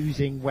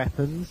using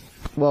weapons.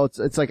 Well,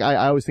 it's like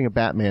I always think of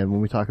Batman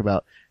when we talk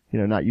about,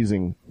 not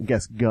using, I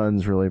guess,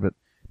 guns really, but,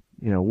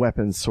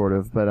 weapons sort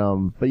of.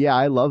 But yeah,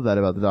 I love that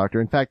about the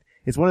Doctor. In fact,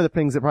 it's one of the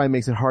things that probably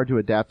makes it hard to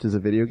adapt as a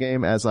video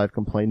game, as I've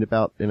complained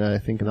about in, I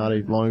think, not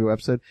a long ago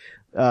episode.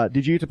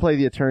 Did you get to play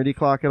the Eternity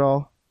Clock at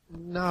all?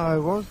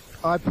 No,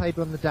 I played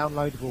one of the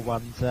downloadable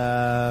ones.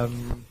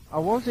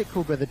 What was it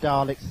called where the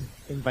Daleks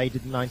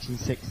invaded the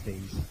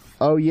 1960s?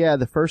 Oh yeah,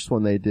 the first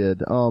one they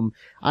did. I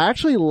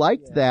actually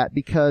liked that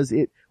because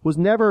it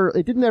didn't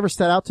ever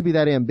set out to be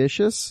that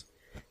ambitious.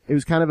 It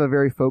was kind of a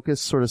very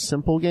focused, sort of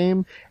simple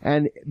game,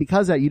 and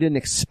because of that, you didn't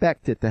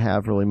expect it to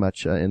have really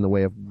much in the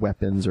way of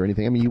weapons or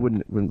anything. I mean, you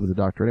wouldn't with the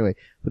Doctor anyway.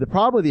 But the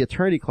problem with the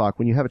Eternity Clock,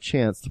 when you have a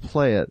chance to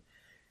play it,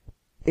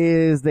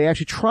 is they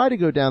actually try to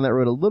go down that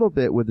road a little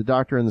bit with the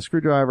Doctor and the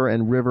screwdriver,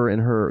 and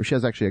River she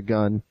has actually a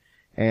gun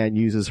and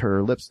uses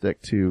her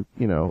lipstick to,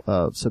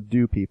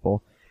 subdue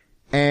people.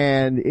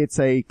 And it's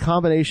a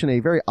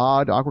very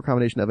odd, awkward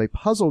combination of a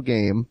puzzle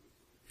game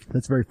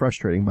that's very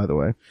frustrating, by the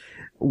way,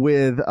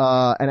 with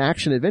an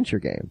action-adventure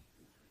game.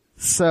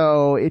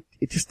 So it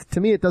just, to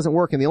me, it doesn't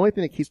work. And the only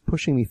thing that keeps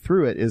pushing me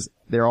through it is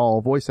they're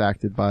all voice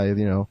acted by,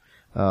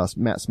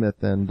 Matt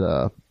Smith and,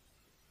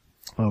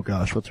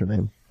 what's her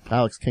name?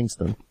 Alex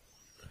Kingston.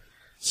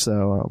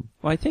 So,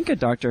 Well, I think a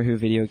Doctor Who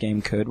video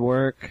game could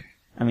work.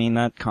 I mean,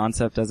 that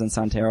concept doesn't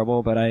sound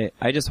terrible, but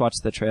I just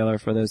watched the trailer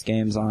for those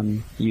games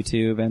on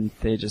YouTube, and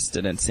they just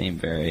didn't seem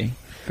very,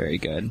 very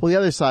good. Well, the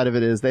other side of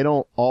it is they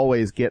don't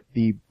always get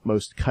the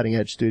most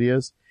cutting-edge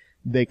studios.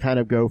 They kind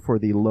of go for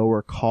the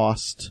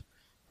lower-cost,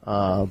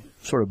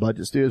 sort of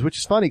budget studios, which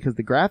is funny because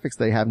the graphics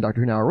they have in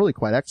Doctor Who now are really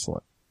quite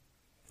excellent.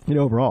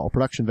 Overall,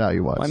 production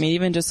value-wise. Well, I mean,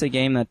 even just a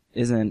game that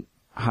isn't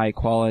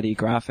high-quality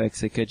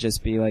graphics, it could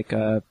just be like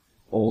a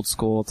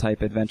old-school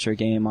type adventure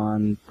game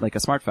on, like, a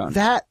smartphone.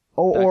 That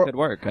could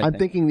work, I I'm think.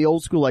 thinking the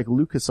old school, like,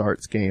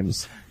 LucasArts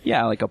games.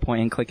 Yeah, like a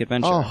point-and-click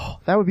adventure. Oh,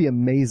 that would be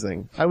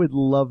amazing. I would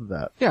love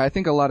that. Yeah, I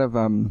think a lot of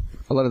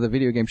the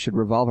video games should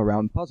revolve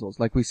around puzzles,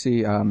 like we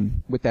see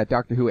with that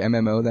Doctor Who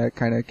MMO that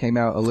kind of came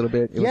out a little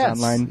bit. It was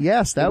online.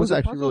 Yes, that It was a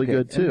actually puzzle really game,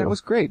 good too. And that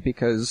was great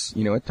because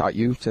it taught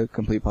you to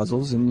complete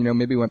puzzles, and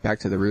maybe went back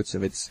to the roots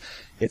of it's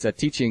a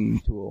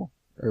teaching tool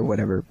or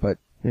whatever. But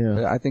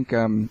Yeah. I think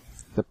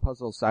the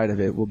puzzle side of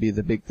it will be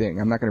the big thing.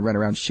 I'm not going to run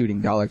around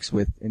shooting Daleks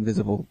with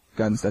invisible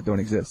guns that don't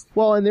exist.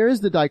 Well, and there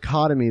is the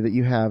dichotomy that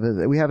you have.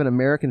 We have an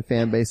American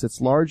fan base that's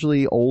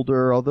largely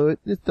older, although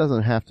it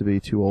doesn't have to be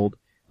too old.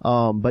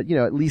 But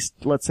at least,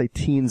 let's say,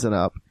 teens and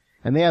up.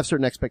 And they have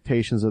certain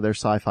expectations of their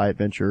sci-fi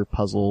adventure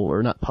puzzle,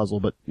 or not puzzle,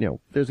 but,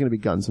 there's going to be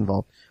guns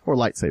involved, or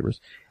lightsabers.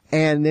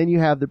 And then you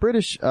have the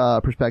British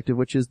perspective,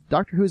 which is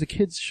Doctor Who is a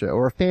kids show,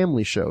 or a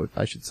family show,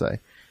 I should say.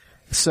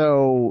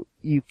 So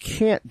you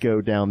can't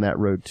go down that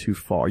road too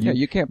far.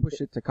 You can't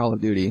push it to Call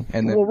of Duty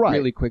and then right.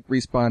 really quick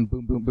respawn,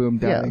 boom, boom, boom,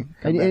 Yeah. down.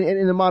 And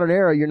in the modern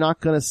era, you're not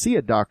going to see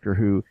a Doctor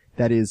Who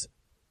that is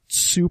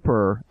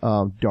super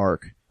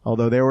dark.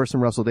 Although there were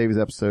some Russell Davies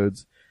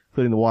episodes,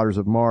 including The Waters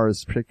of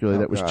Mars, particularly,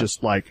 that was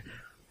just like,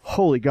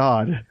 holy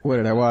God. What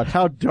did I watch?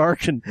 How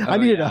dark, and I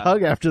needed a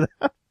hug after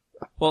that.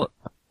 Well,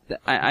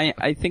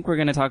 I think we're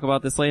going to talk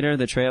about this later,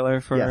 the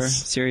trailer for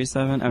Yes. Series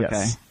 7. Okay.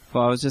 Yes.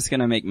 Well, I was just going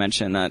to make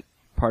mention that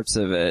parts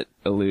of it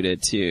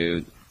alluded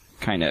to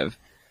kind of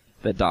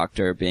the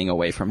Doctor being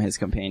away from his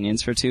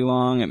companions for too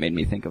long. It made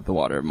me think of The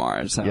Water of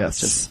Mars. So Yes. It's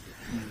just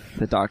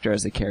the Doctor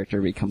as a character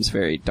becomes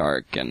very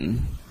dark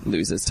and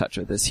loses touch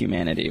with his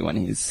humanity when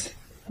he's...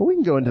 Well, we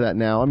can go into that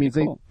now. I mean,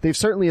 Cool. they've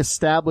certainly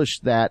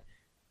established that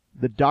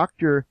the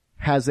Doctor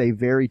has a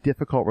very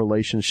difficult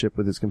relationship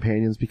with his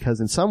companions because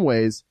in some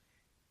ways,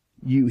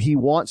 he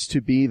wants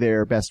to be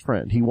their best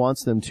friend. He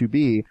wants them to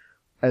be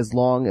as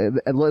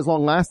long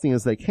lasting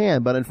as they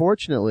can, but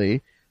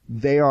unfortunately,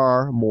 they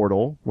are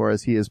mortal,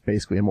 whereas he is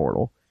basically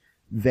immortal.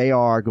 They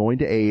are going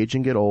to age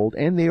and get old,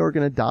 and they are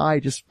going to die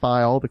just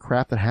by all the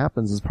crap that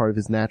happens as part of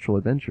his natural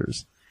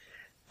adventures.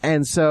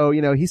 And so,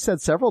 he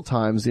said several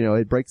times,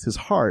 it breaks his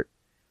heart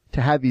to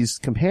have these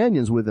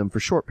companions with him for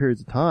short periods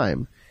of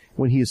time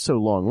when he is so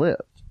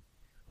long-lived.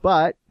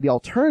 But the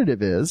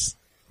alternative is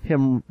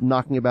him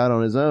knocking about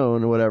on his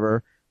own or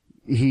whatever.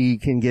 He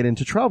can get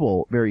into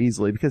trouble very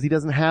easily because he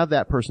doesn't have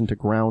that person to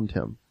ground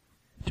him,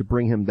 to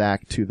bring him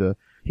back to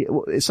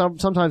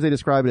sometimes they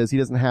describe it as he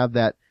doesn't have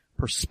that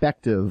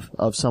perspective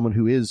of someone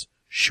who is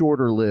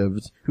shorter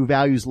lived, who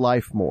values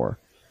life more,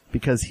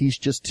 because he's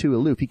just too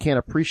aloof. He can't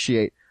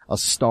appreciate a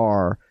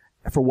star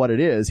for what it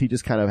is. He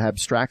just kind of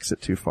abstracts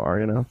it too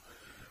far,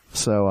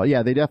 So,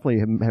 they definitely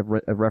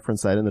have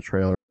referenced that in the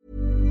trailer.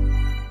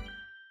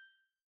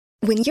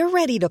 When you're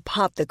ready to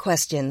pop the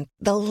question,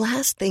 the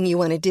last thing you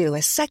want to do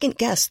is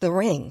second-guess the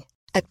ring.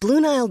 At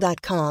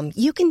BlueNile.com,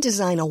 you can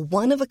design a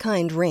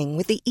one-of-a-kind ring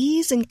with the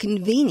ease and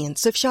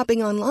convenience of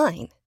shopping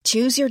online.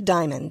 Choose your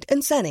diamond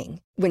and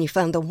setting. When you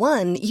find the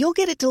one, you'll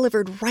get it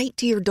delivered right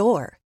to your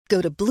door.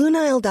 Go to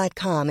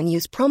BlueNile.com and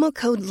use promo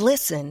code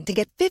LISTEN to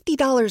get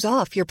 $50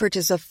 off your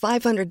purchase of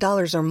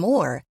 $500 or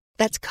more.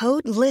 That's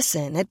code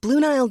LISTEN at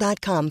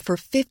BlueNile.com for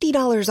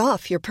 $50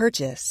 off your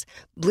purchase.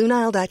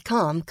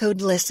 BlueNile.com,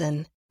 code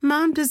LISTEN.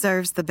 Mom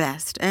deserves the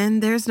best,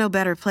 and there's no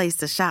better place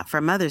to shop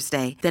for Mother's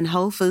Day than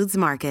Whole Foods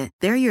Market.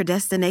 They're your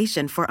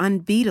destination for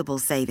unbeatable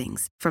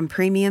savings, from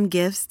premium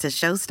gifts to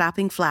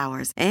show-stopping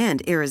flowers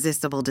and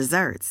irresistible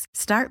desserts.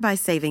 Start by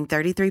saving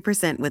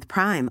 33% with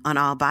Prime on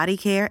all body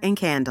care and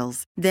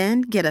candles.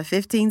 Then get a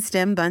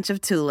 15-stem bunch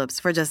of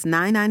tulips for just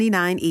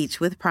 $9.99 each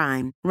with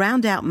Prime.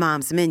 Round out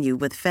Mom's menu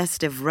with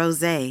festive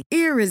rosé,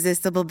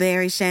 irresistible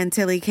berry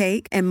chantilly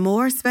cake, and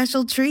more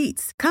special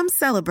treats. Come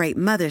celebrate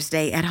Mother's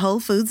Day at Whole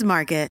Foods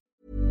Market.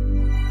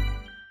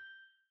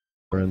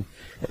 In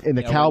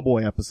the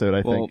cowboy episode,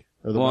 I think.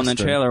 In the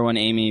trailer, when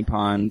Amy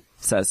Pond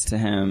says to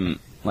him,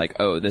 like,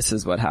 "Oh, this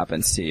is what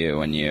happens to you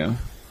when you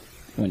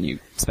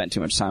spend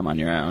too much time on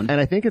your own."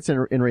 And I think it's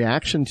in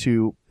reaction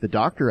to the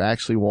Doctor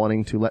actually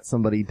wanting to let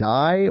somebody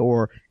die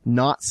or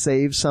not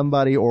save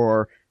somebody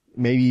or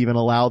maybe even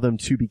allow them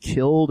to be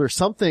killed or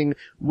something,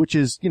 which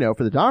is,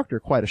 for the Doctor,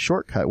 quite a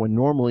shortcut when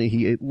normally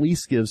he at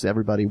least gives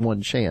everybody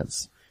one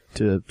chance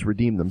to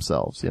redeem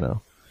themselves,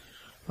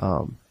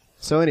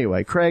 So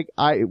anyway, Craig,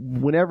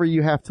 whenever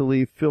you have to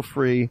leave, feel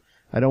free.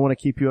 I don't want to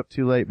keep you up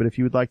too late, but if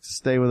you would like to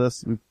stay with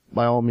us,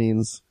 by all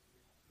means.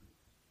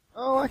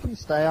 Oh, I can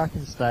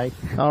stay.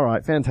 All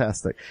right,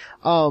 fantastic.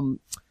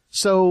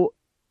 So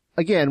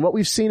again, what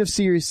we've seen of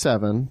Series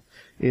 7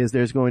 is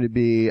there's going to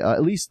be,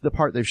 at least the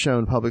part they've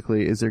shown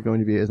publicly, is there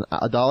going to be a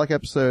Dalek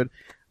episode,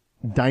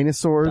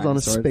 dinosaurs on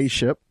a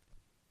spaceship,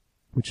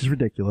 which is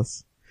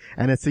ridiculous.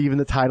 And it's even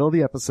the title of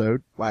the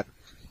episode. What?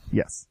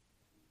 Yes.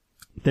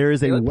 There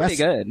is they a look pretty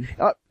good.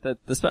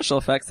 The special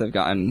effects have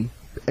gotten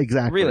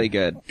really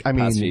good the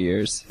past few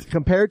years.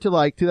 Compared to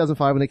like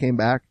 2005 when they came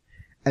back,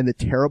 and the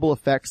terrible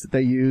effects that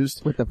they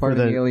used with the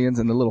farting aliens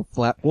and the little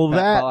flap.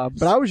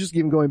 But I was just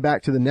even going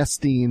back to the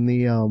Nestine,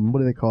 the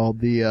what are they called?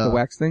 The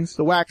wax things.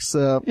 The wax,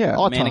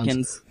 autons.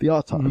 Mannequins. The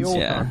autons.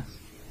 Yeah.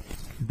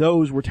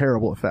 Those were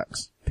terrible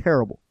effects.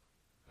 Terrible.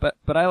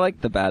 But I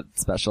like the bad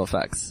special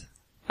effects.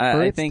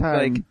 I think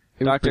like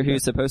Doctor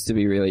Who's supposed to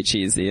be really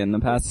cheesy in the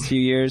past few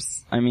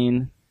years. I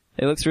mean,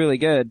 it looks really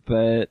good,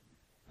 but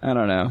I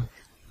don't know.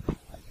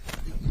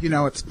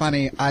 It's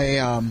funny.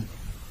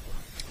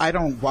 I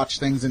don't watch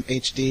things in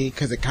HD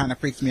because it kind of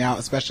freaks me out,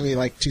 especially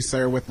like To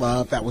Sir with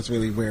Love. That was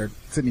really weird.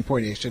 Sidney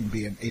Poitier shouldn't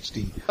be in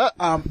HD.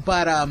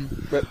 But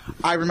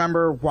I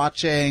remember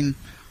watching,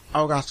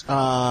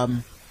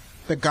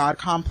 the God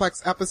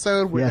Complex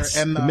episode where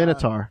they're in the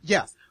Minotaur.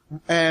 Yes.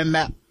 And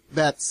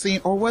that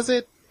scene, or was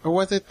it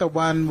the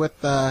one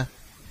with no,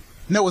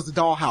 it was the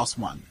Dollhouse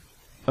one.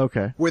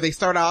 Okay. Where they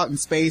start out in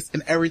space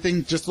and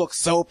everything just looks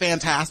so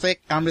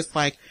fantastic. I'm just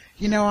like,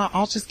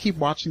 I'll just keep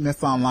watching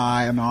this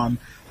online on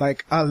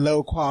like a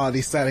low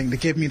quality setting to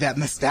give me that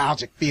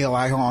nostalgic feel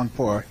I long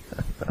for.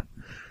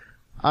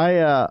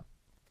 I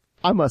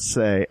must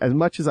say, as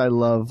much as I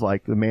love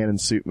like the Man in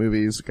Suit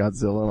movies,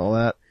 Godzilla and all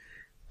that,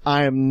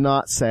 I am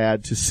not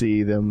sad to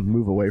see them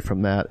move away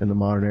from that in the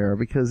modern era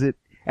because it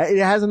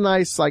has a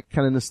nice like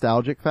kind of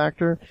nostalgic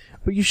factor,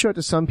 but you show it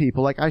to some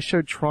people, like I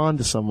showed Tron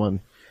to someone,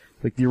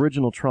 like the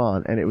original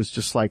Tron, and it was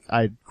just like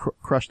I'd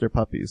crushed their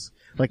puppies.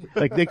 Like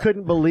they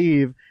couldn't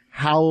believe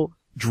how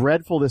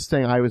dreadful this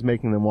thing I was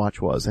making them watch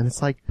was. And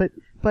it's like, but,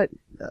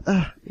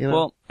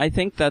 Well, I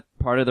think that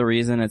part of the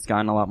reason it's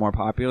gotten a lot more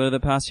popular the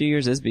past few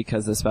years is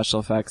because the special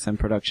effects and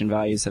production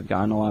values have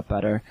gotten a lot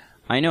better.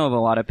 I know of a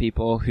lot of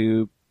people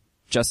who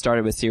just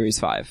started with Series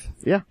 5.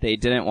 Yeah. They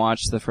didn't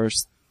watch the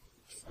first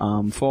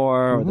 4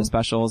 or the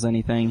specials,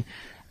 anything.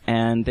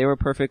 And they were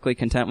perfectly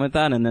content with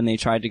that. And then they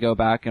tried to go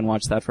back and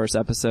watch that first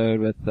episode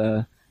with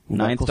the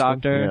Ninth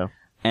Doctor. Yeah.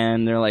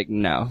 And they're like,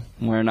 no,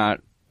 we're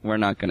not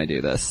going to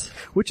do this.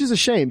 Which is a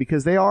shame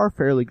because they are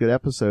fairly good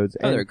episodes.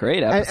 And, they're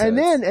great episodes.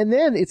 And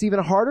then it's even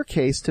a harder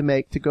case to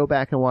go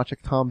back and watch a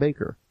Tom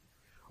Baker.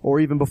 Or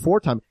even before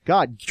Tom.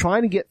 God,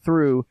 trying to get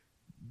through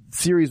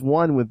Series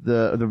 1 with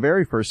the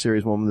very first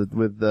Series 1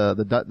 with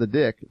the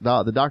Dick,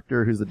 the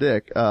Doctor who's the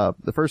Dick,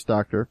 the first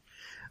Doctor,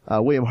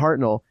 William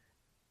Hartnell.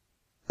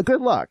 Good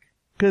luck.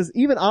 Because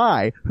even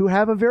I, who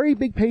have a very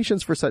big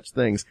patience for such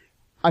things,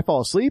 I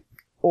fall asleep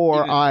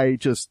or I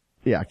just,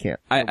 I can't.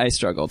 I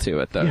struggle too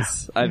with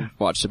those. Yeah. I've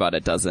watched about a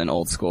dozen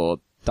old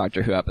school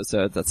Doctor Who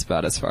episodes. That's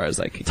about as far as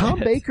I could Tom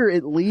get. Baker,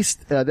 at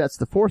least, that's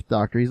the fourth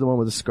Doctor. He's the one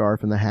with the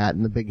scarf and the hat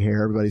and the big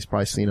hair. Everybody's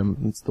probably seen him.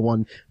 It's the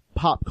one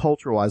pop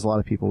culture wise a lot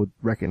of people would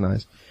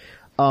recognize.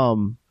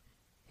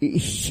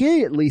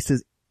 He at least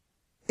is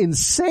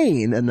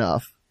insane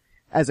enough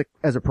as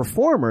a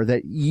performer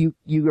that you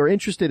are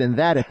interested in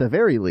that at the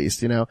very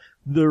least,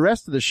 The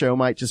rest of the show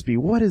might just be,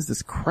 what is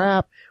this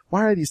crap?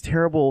 Why are these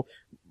terrible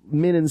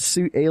men in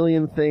suit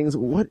alien things?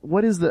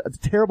 What is the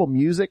terrible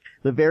music?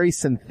 The very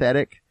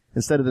synthetic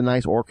instead of the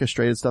nice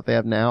orchestrated stuff they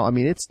have now. I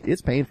mean,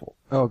 it's painful.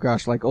 Oh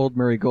gosh, like old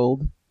Murray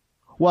Gold.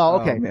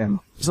 Well, okay. Man.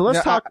 So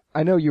let's talk.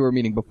 I know you were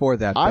meaning before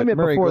that. I meant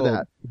Murray before Gold,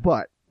 that,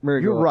 but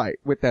Murray you're Gold, right.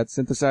 With that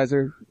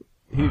synthesizer,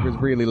 he was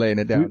really laying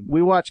it down.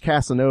 We watched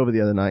Casanova the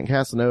other night. And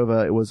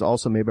Casanova, it was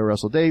also made by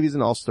Russell Davies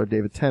and also starred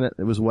David Tennant.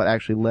 It was what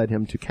actually led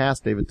him to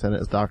cast David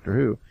Tennant as Doctor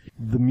Who.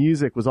 The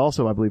music was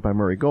also, I believe, by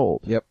Murray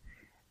Gold. Yep.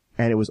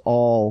 And it was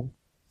all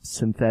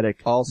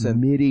synthetic All synth.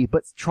 MIDI,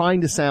 but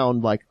trying to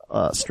sound like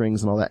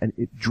strings and all that, and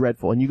it's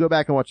dreadful. And you go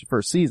back and watch the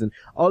first season,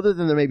 other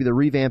than maybe the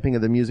revamping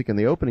of the music and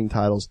the opening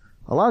titles,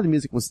 a lot of the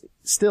music was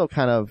still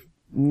kind of,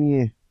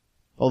 meh.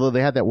 Although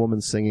they had that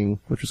woman singing,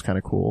 which was kind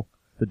of cool.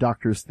 The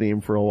Doctor's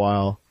theme for a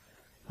while.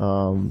 I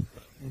don't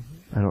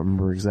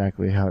remember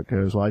exactly how it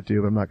goes. Well, I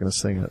do, but I'm not going to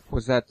sing it.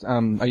 Was that,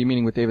 are you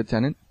meaning with David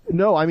Tennant?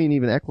 No, I mean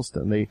even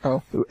Eccleston.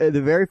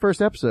 The very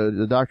first episode,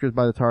 the Doctor's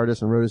by the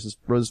TARDIS and Rose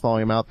is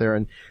following him out there,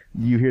 and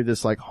you hear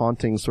this like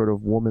haunting sort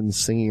of woman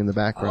singing in the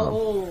background.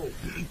 Oh.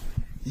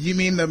 You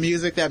mean the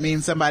music that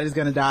means somebody's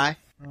gonna die?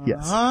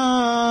 Yes.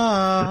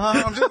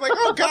 I'm just like,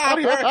 oh god,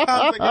 here it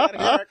comes again,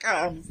 here it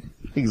comes.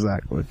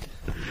 Exactly.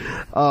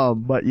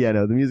 But yeah,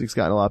 no, the music's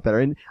gotten a lot better.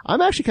 And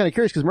I'm actually kind of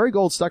curious because Murray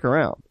Gold stuck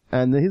around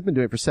and he's been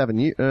doing it for 7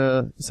 years.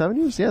 7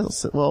 years? Yeah.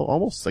 Well,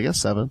 almost, I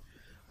guess 7.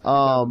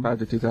 2005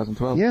 to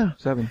 2012. Yeah.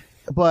 7.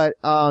 But,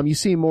 you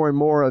see more and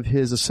more of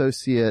his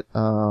associate,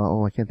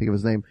 I can't think of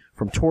his name,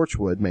 from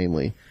Torchwood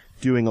mainly,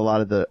 doing a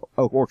lot of the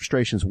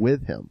orchestrations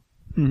with him.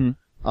 Mm-hmm.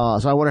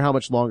 So I wonder how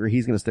much longer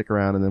he's going to stick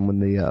around and then when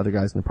the other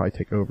guy's going to probably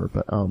take over.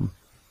 But,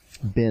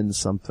 Ben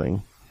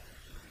something.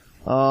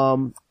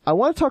 I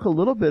want to talk a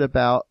little bit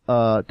about,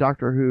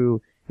 Doctor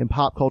Who in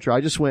pop culture.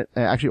 I just went,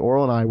 actually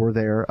Oral and I were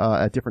there,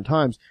 at different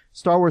times.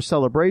 Star Wars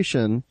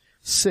Celebration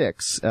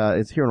 6,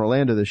 it's here in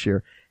Orlando this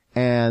year.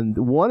 And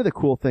one of the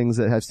cool things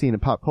that I've seen in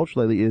pop culture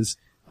lately is,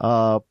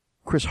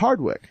 Chris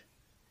Hardwick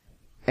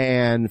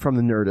and from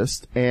the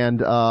Nerdist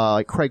and,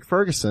 like Craig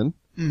Ferguson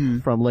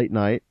from Late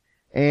Night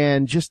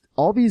and just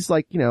all these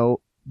like,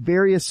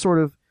 various sort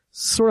of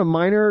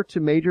minor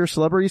to major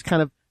celebrities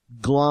kind of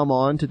glom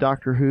on to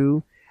Doctor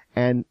Who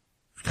and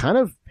kind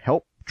of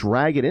help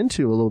drag it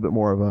into a little bit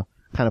more of a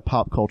kind of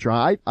pop culture.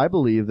 I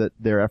believe that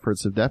their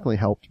efforts have definitely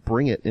helped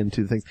bring it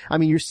into things. I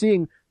mean, you're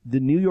seeing the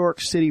New York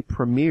City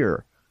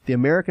premiere, the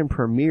American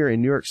premiere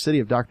in New York City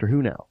of Doctor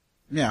Who now.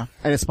 Yeah.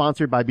 And it's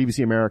sponsored by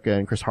BBC America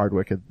and Chris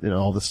Hardwick and,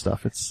 all this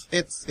stuff.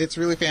 It's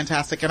really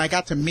fantastic. And I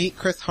got to meet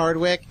Chris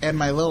Hardwick and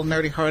my little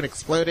nerdy heart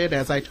exploded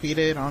as I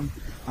tweeted on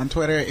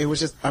Twitter. It was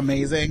just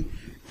amazing.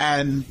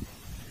 And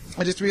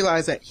I just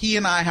realized that he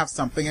and I have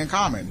something in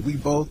common. We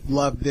both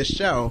love this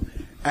show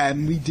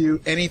and we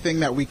do anything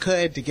that we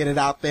could to get it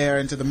out there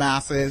into the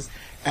masses.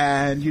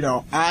 And,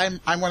 I'm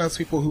one of those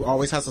people who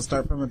always has to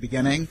start from the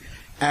beginning.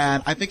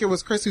 And I think it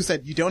was Chris who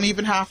said, you don't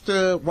even have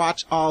to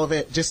watch all of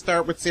it. Just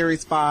start with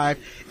Series 5.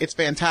 It's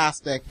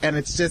fantastic. And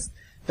it's just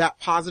that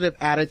positive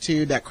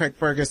attitude that Craig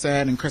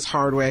Ferguson and Chris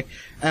Hardwick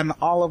and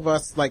all of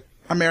us, like,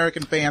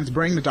 American fans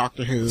bring to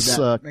Doctor Who.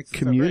 That makes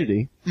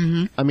community. So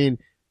great. I mean,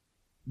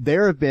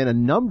 there have been a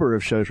number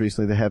of shows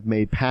recently that have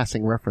made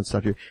passing reference to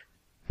Doctor Who.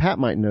 Pat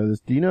might know this.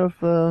 Do you know if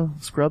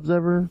Scrubs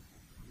ever?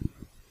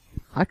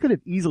 I could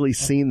have easily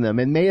seen them.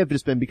 It may have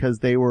just been because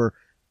they were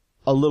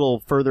a little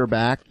further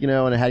back, and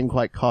it hadn't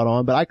quite caught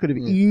on, but I could have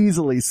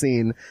easily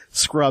seen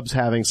Scrubs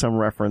having some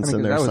reference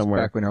in there that somewhere.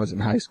 Was back when I was in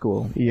high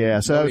school. Yeah,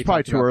 so that was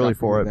probably too early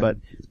for it, but.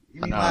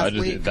 No,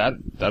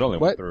 that only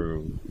went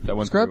through,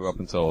 through up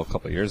until a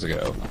couple of years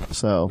ago.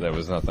 So. There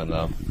was nothing,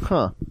 though.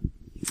 Huh.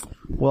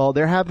 Well,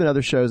 there have been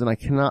other shows, and I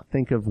cannot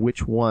think of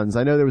which ones.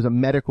 I know there was a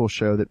medical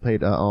show that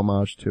paid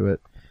homage to it.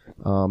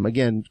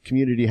 Again,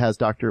 Community has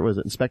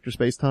Inspector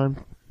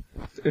Spacetime?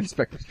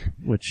 Inspector.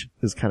 Which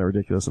is kind of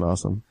ridiculous and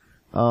awesome.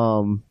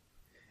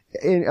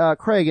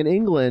 Craig, in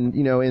England,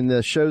 in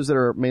the shows that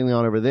are mainly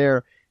on over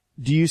there,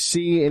 do you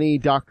see any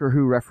Doctor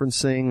Who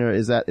referencing, or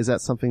is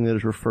that something that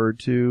is referred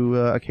to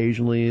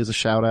occasionally as a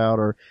shout out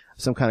or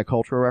some kind of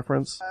cultural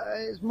reference?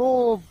 It's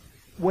more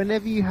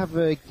whenever you have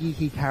a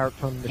geeky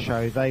character on the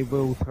show, they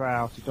will throw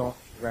out a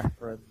Doctor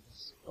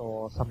reference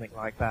or something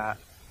like that.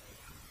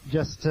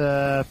 Just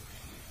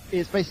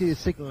it's basically a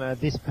signal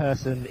that this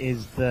person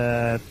is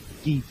the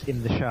geek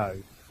in the show.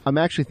 I'm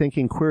actually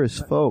thinking Queer as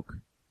Folk.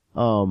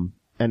 And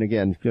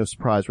again, no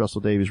surprise, Russell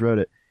Davies wrote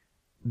it.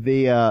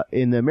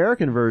 In the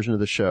American version of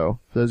the show,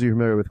 those of you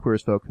familiar with Queer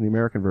as Folk in the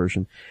American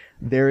version,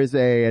 there is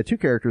two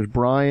characters,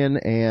 Brian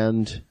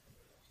and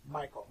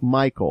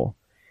Michael.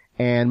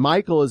 And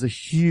Michael is a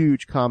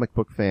huge comic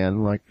book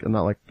fan,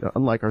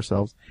 unlike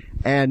ourselves.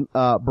 And,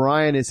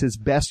 Brian is his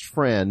best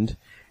friend,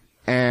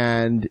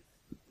 and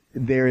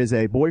there is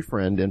a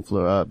boyfriend I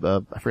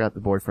forgot the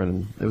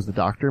boyfriend. It was the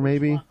Doctor,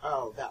 maybe?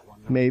 Oh, that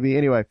one. Maybe.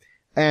 Anyway.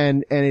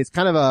 And it's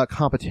kind of a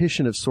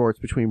competition of sorts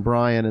between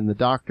Brian and the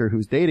Doctor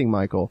who's dating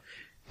Michael.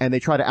 And they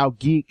try to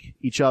out-geek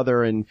each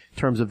other in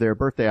terms of their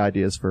birthday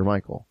ideas for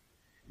Michael.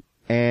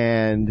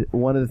 And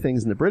one of the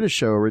things in the British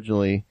show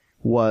originally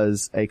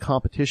was a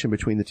competition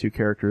between the two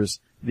characters,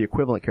 the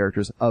equivalent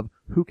characters, of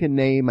who can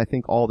name, I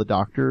think, all the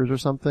Doctors or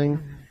something.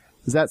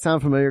 Does that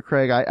sound familiar,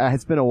 Craig?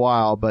 It's been a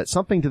while, but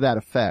something to that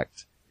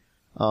effect.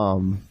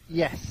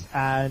 Yes,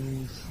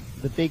 and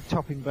the big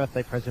topping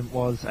birthday present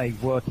was a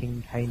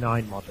working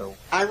K9 model.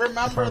 I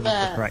remember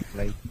that.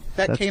 Correctly.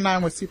 That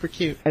K9 was super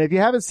cute. And if you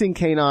haven't seen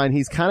K9,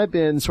 he's kind of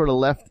been sort of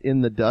left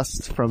in the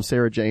dust from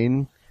Sarah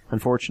Jane.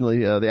 Unfortunately,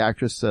 the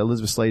actress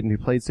Elizabeth Sladen, who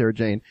played Sarah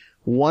Jane,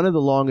 one of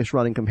the longest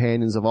running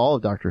companions of all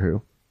of Doctor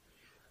Who,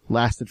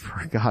 lasted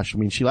for,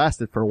 she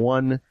lasted for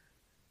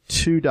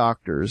 1-2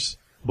 doctors,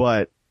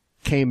 but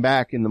came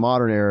back in the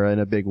modern era in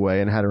a big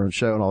way and had her own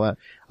show and all that.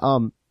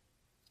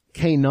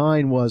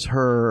 K9 was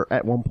her,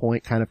 at one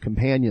point, kind of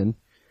companion,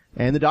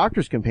 and the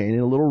Doctor's companion,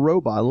 a little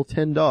robot, a little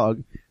tin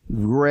dog,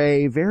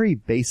 gray, very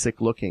basic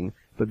looking,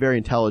 but very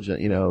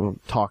intelligent,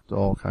 talked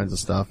all kinds of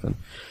stuff.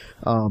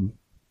 And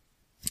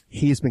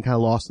he's been kind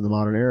of lost in the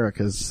modern era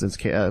because since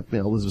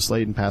Elizabeth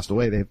Sladen passed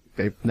away,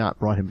 they've not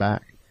brought him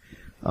back.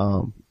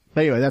 But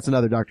anyway, that's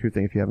another Doctor Who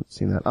thing if you haven't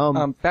seen that.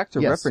 Back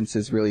to yes.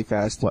 references really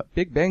fast. What?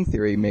 Big Bang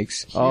Theory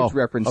makes huge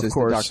references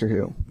to Doctor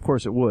Who. Of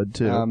course it would,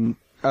 too.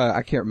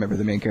 I can't remember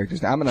the main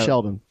character's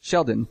name.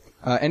 Sheldon.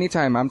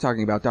 Anytime I'm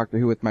talking about Doctor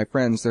Who with my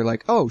friends, they're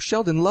like, oh,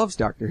 Sheldon loves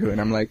Doctor Who.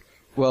 And I'm like,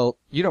 well,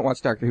 you don't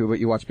watch Doctor Who, but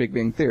you watch Big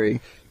Bang Theory.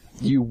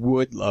 You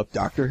would love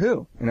Doctor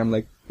Who. And I'm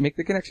like, make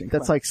the connection.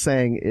 That's like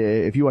saying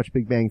if you watch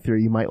Big Bang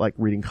Theory, you might like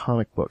reading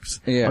comic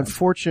books. Yeah.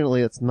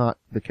 Unfortunately, it's not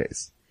the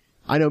case.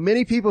 I know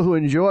many people who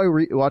enjoy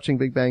watching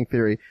Big Bang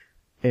Theory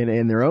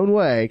in their own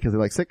way because they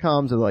like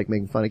sitcoms or they like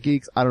making fun of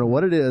geeks. I don't know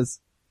what it is.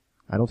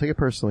 I don't take it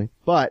personally.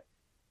 But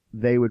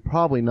they would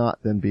probably not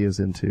then be as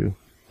into,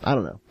 I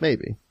don't know,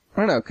 maybe. I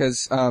don't know,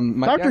 because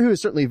Doctor Who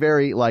is certainly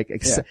very,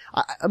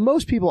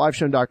 most people I've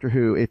shown Doctor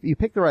Who, if you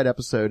pick the right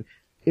episode,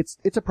 it's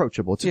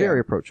approachable. It's very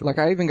approachable. Like,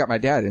 I even got my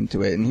dad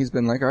into it, and he's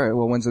been like, all right,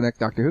 well, when's the next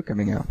Doctor Who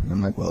coming out? And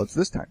I'm like, well, it's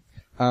this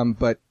time.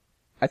 But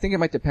I think it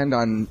might depend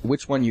on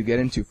which one you get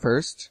into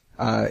first,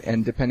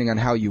 and depending on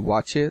how you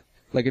watch it.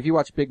 Like, if you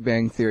watch Big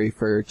Bang Theory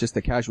for just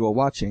the casual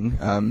watching,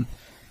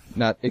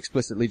 not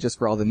explicitly just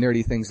for all the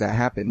nerdy things that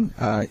happen,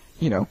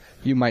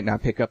 you might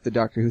not pick up the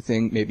Doctor Who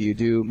thing. Maybe you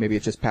do. Maybe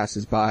it just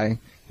passes by.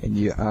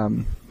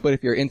 And but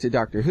if you're into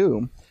Doctor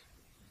Who,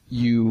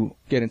 you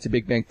get into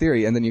Big Bang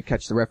Theory and then you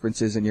catch the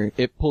references and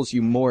it pulls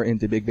you more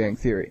into Big Bang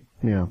Theory.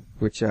 Yeah.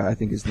 Which, I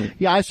think is neat.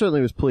 Yeah, I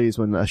certainly was pleased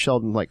when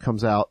Sheldon,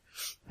 comes out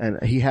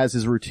and he has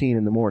his routine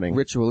in the morning.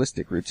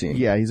 Ritualistic routine.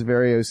 Yeah, he's a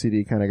very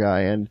OCD kind of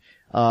guy and,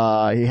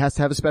 he has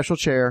to have a special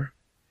chair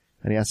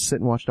and he has to sit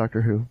and watch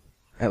Doctor Who.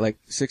 At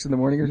 6 in the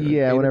morning or something?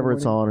 Yeah, whenever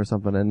it's on or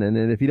something. And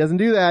if he doesn't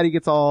do that, he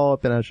gets all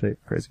up and out of shape.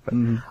 Crazy. But,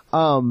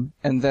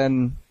 and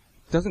then,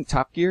 doesn't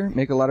Top Gear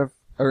make not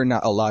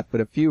a lot, but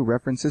a few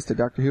references to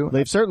Doctor Who?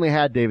 They've certainly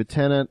had David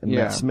Tennant and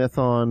Matt Smith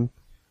on.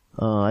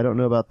 I don't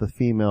know about the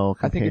female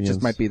companions. I think it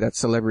just might be that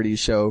celebrity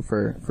show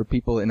for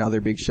people in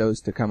other big shows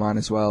to come on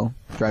as well.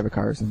 Drive a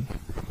cars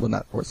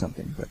or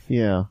something, but.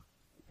 Yeah.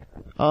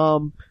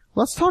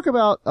 Let's talk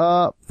about,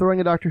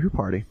 throwing a Doctor Who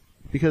party.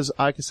 Because,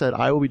 like I said,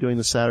 I will be doing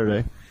this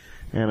Saturday.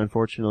 And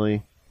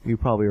unfortunately, you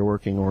probably are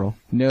working, Oral.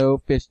 No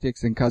fish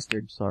sticks and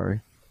custard. Sorry.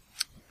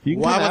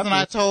 Why wasn't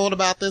I told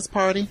about this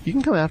party? You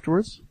can come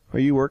afterwards. Are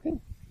you working?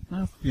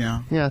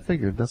 Yeah. Yeah, I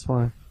figured. That's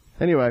why.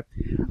 Anyway.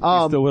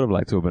 I still would have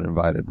liked to have been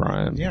invited,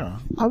 Brian. Yeah.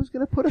 I was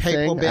going to put a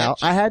Hateful thing bitch.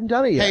 out. I hadn't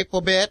done it yet.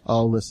 Hateful bitch.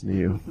 Oh, listen to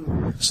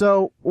you.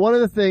 So, one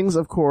of the things,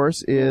 of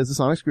course, is the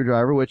sonic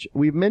screwdriver, which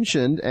we've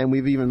mentioned, and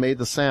we've even made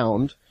the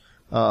sound.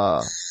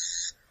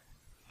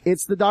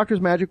 It's the Doctor's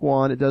magic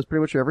wand. It does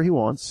pretty much whatever he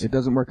wants. It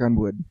doesn't work on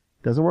wood.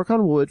 Doesn't work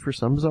on wood for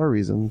some bizarre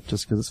reason,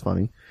 just because it's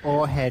funny.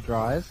 Or hair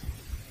dryers.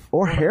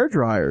 Or hair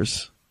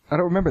dryers. I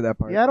don't remember that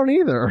part. Yeah, I don't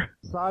either.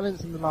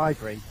 Silence in the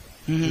library.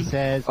 He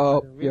says, a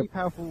really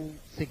powerful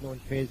signal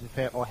interferes with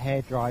it, or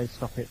hair dryers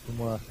stop it from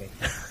working.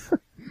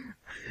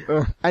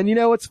 And you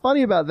know what's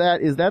funny about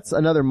that is that's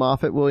another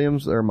Moffat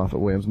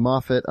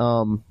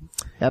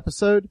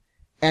episode,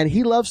 and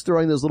he loves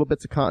throwing those little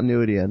bits of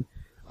continuity in.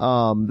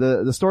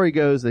 The story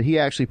goes that he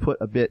actually put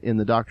a bit in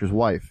the Doctor's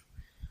wife,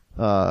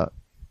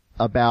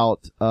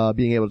 about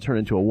being able to turn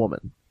into a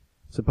woman.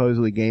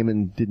 Supposedly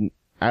Gaiman didn't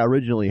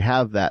originally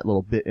have that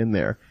little bit in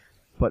there,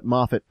 but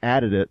Moffat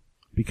added it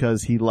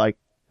because he liked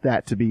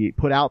that to be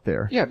put out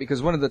there. Yeah,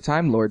 because one of the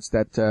Time Lords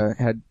that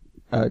had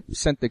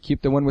sent the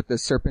one with the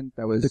serpent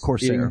that was the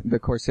Corsair. The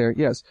Corsair,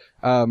 yes.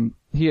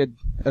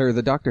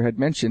 The Doctor had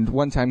mentioned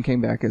one time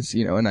came back as,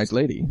 a nice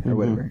lady or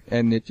whatever,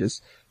 and it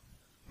just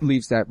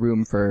leaves that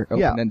room for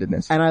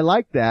open-endedness. And I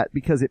like that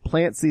because it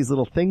plants these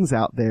little things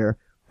out there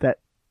that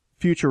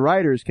future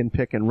writers can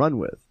pick and run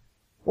with.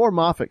 Or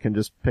Moffat can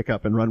just pick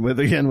up and run with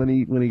again when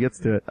he gets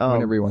to it.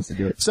 Whenever he wants to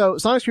do it. So,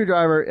 sonic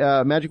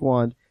screwdriver, magic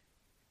wand,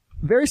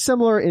 very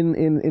similar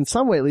in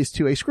some way at least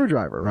to a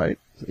screwdriver, right?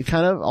 A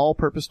kind of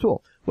all-purpose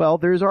tool. Well,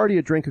 there's already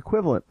a drink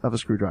equivalent of a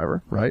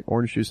screwdriver, right?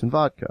 Orange juice and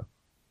vodka.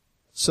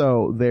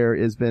 So there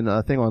has been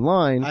a thing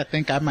online. I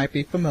think I might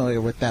be familiar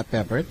with that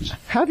beverage.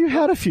 Have you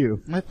had a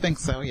few? I think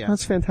so, yeah.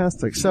 That's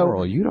fantastic. So,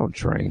 Oral, you don't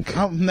drink.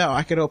 Oh, no,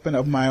 I could open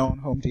up my own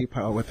Home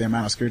Depot with the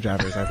amount of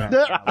screwdrivers I've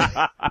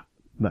had.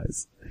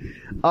 Nice.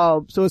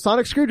 So a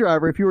sonic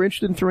screwdriver, if you were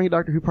interested in throwing a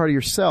Doctor Who party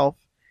yourself,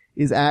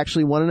 is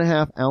actually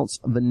 1.5 ounce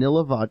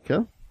vanilla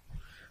vodka,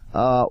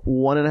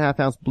 1.5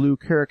 ounce blue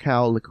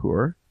curacao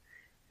liqueur,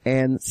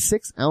 and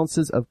 6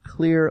 ounces of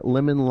clear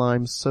lemon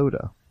lime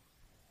soda.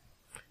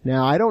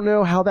 Now, I don't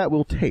know how that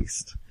will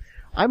taste.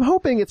 I'm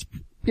hoping it's,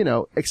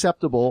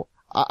 acceptable.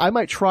 I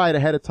might try it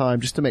ahead of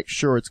time just to make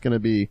sure it's going to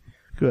be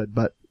good.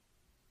 But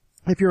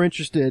if you're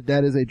interested,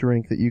 that is a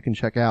drink that you can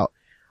check out.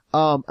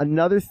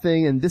 Another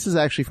thing, and this is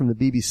actually from the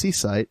BBC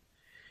site.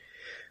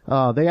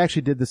 They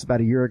actually did this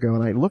about a year ago,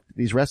 and I looked at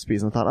these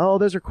recipes and I thought, oh,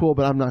 those are cool,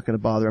 but I'm not going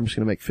to bother. I'm just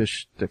going to make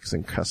fish sticks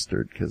and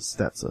custard because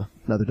that's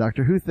another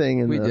Doctor Who thing.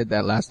 And we did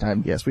that last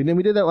time. Yes, we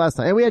did that last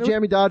time, and we had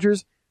Jammy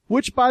Dodgers.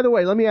 Which, by the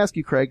way, let me ask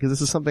you, Craig, because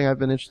this is something I've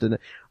been interested in.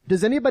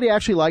 Does anybody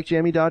actually like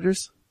Jammy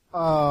Dodgers?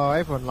 Oh,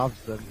 everyone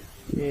loves them.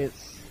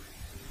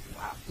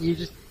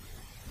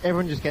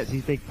 Everyone just gets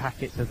these big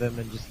packets of them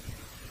and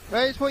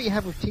well, it's what you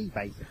have with tea,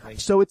 basically.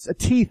 So it's a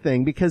tea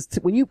thing because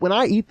when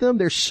I eat them,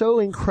 they're so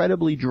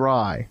incredibly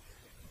dry.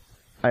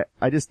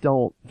 I just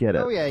don't get it.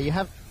 Oh yeah, you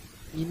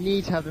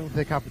need to have them with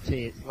a cup of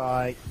tea. It's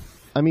like...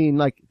 I mean,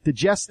 like,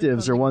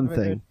 digestives are one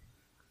thing.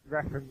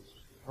 Reference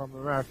from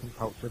American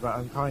culture, but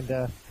I'm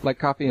kinda... Like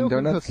coffee and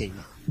donuts? Cookies.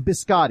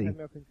 Biscotti.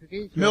 Milk and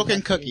cookies. Milk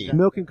and cookie.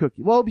 Milk and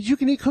cookie. Well, but you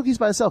can eat cookies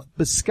by itself.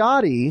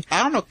 Biscotti...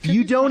 I don't know.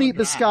 You don't eat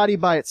biscotti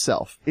by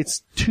itself.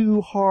 It's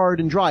too hard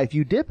and dry. If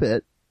you dip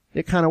it,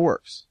 it kind of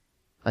works,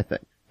 I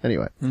think.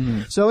 Anyway.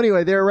 Mm-hmm. So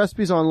anyway, there are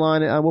recipes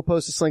online. We'll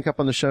post this link up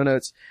on the show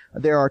notes.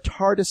 There are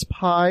TARDIS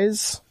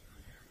pies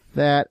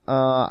that,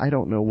 I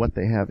don't know what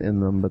they have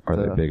in them, but... Are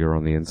they bigger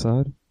on the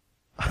inside?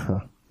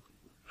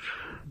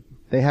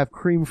 They have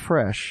cream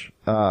fresh,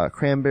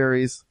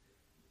 cranberries,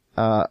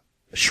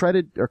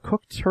 shredded or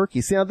cooked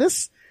turkey. See, now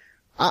this,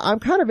 I'm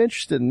kind of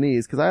interested in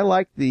these because I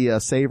like the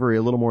savory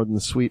a little more than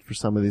the sweet for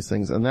some of these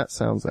things, and that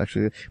sounds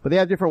actually, but they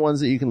have different ones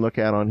that you can look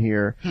at on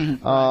here.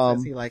 Brian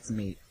says he likes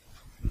meat.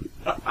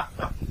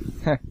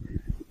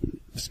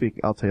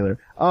 I'll tell you later.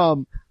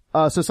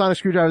 So Sonic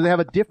Screwdriver, they have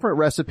a different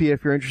recipe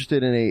if you're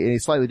interested in a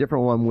slightly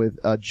different one with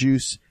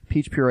juice,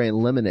 peach puree,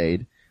 and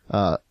lemonade.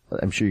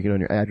 I'm sure you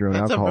can add your own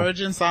That's alcohol. a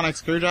virgin Sonic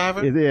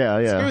Screwdriver?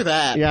 Yeah. Screw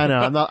that. Yeah, I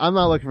know. I'm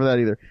not looking for that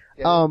either.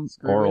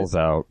 Oral's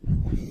out.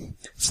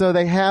 So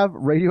they have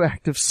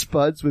radioactive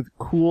spuds with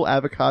cool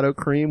avocado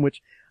cream,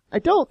 which I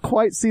don't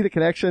quite see the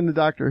connection to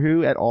Doctor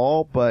Who at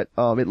all, but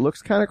it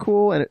looks kind of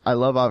cool, and I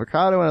love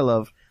avocado, and I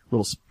love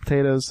little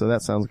potatoes, so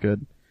that sounds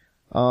good.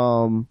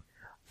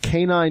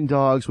 Canine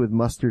dogs with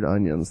mustard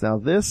onions. Now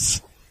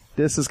this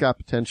has got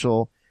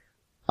potential.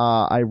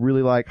 I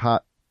really like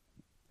God,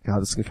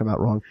 this is gonna come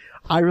out wrong.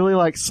 I really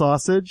like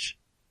sausage.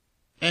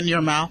 In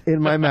your mouth? In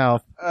my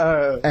mouth.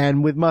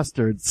 And with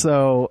mustard.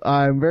 So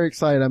I'm very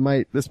excited.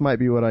 This might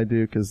be what I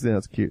do because,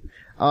 it's cute.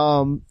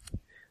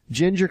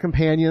 Ginger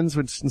companions,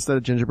 which instead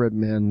of gingerbread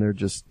men, they're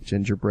just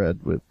gingerbread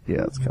with,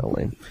 it's kind of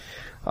lame.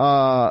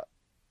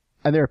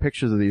 And there are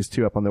pictures of these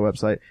too up on their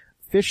website.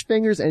 Fish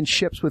fingers and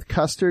chips with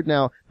custard.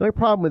 Now, the only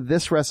problem with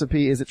this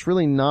recipe is it's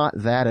really not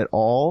that at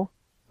all.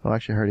 Oh,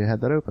 actually, I heard you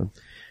had that open.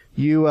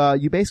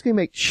 You basically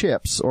make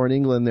chips, or in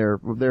England, they're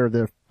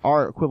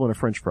our equivalent of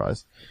French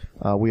fries.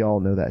 We all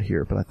know that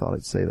here, but I thought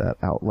I'd say that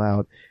out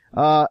loud.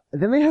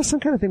 Then they have some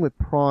kind of thing with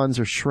prawns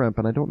or shrimp,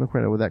 and I don't know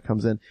quite where that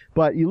comes in.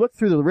 But you look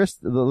through the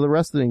rest of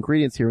the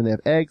ingredients here, and they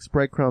have eggs,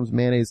 breadcrumbs,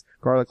 mayonnaise,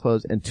 garlic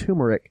cloves, and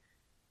turmeric.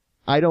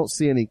 I don't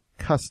see any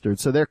custard.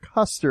 So their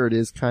custard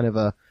is kind of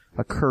a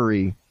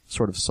curry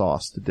sort of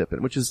sauce to dip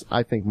in, which is,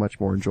 I think, much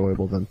more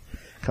enjoyable than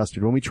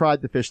custard. When we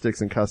tried the fish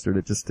sticks and custard,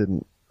 it just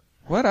didn't.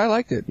 What? I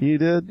liked it. You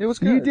did? It was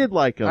good. You did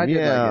like them, I did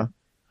like it.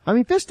 I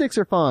mean, fish sticks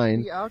are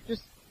fine. Yeah,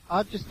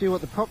 I'll just do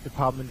what the prop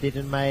department did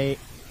and make,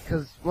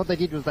 because what they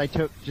did was they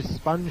took just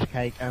sponge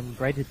cake and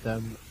breaded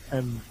them,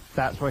 and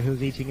that's what he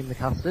was eating in the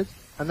custard,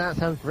 and that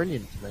sounds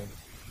brilliant to me.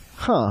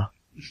 Huh.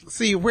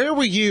 See, where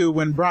were you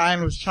when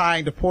Brian was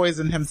trying to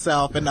poison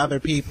himself and other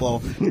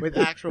people with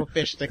actual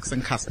fish sticks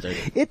and custard?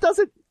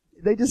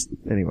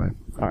 Anyway.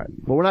 Alright.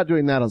 Well, we're not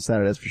doing that on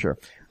Saturday, that's for sure.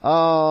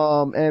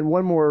 And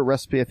one more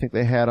recipe I think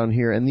they had on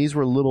here, and these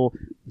were little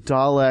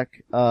Dalek,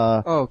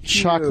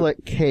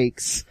 chocolate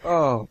cakes.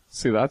 Oh.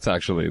 See, that's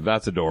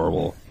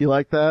adorable. You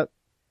like that?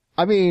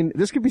 I mean,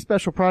 this could be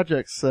special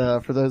projects,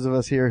 for those of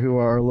us here who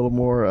are a little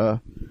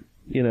more,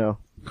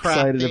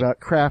 excited about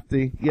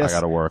crafty. Yes. I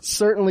gotta work.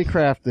 Certainly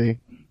crafty.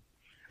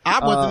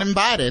 I wasn't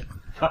invited.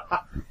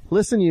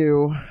 Listen,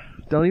 you.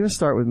 Don't even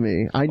start with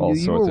me. I knew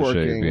you were working. All sorts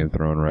of shade being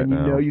thrown right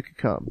now. You know you could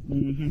come.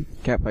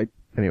 Mm-hmm. Cat fight.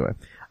 Anyway.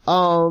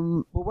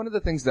 Well, one of the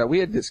things that we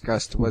had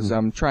discussed was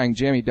trying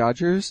Jammy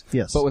Dodgers.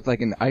 Yes. But with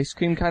like an ice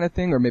cream kind of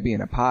thing, or maybe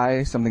in a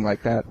pie, something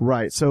like that.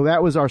 Right. So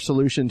that was our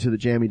solution to the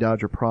Jammy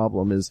Dodger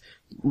problem: is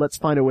let's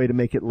find a way to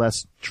make it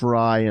less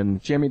dry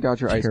and Jammy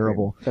Dodger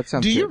terrible. Ice cream. That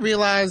sounds. Do you good.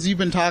 realize you've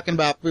been talking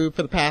about food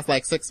for the past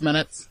 6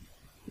 minutes?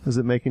 Is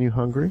it making you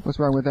hungry? What's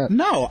wrong with that?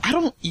 No, I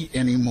don't eat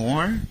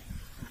anymore.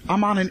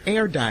 I'm on an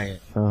air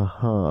diet.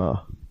 Uh-huh.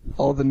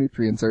 All the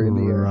nutrients are in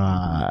the air.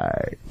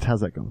 Right. How's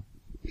that going?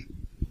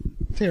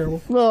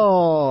 Terrible.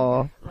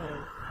 No.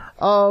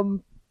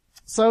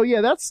 So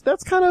yeah, that's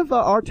kind of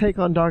our take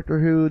on Doctor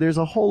Who. There's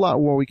a whole lot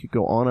more we could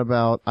go on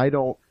about. I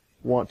don't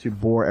want to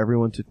bore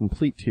everyone to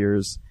complete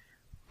tears.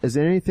 Is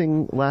there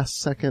anything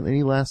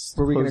any last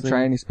Were we going to closing?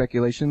 try any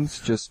speculations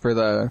just for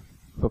the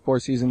before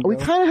season? We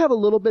kind of have a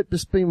little bit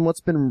between what's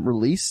been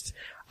released.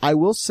 I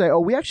will say,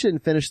 we actually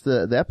didn't finish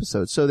the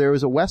episode. So there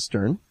was a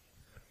Western.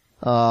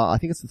 I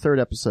think it's the third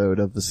episode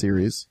of the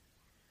series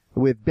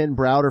with Ben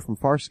Browder from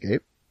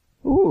Farscape.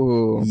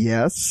 Ooh.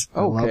 Yes.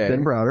 I love Okay.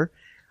 Ben Browder.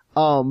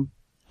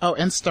 Oh,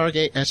 and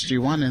Stargate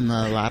SG-1 in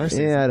the latter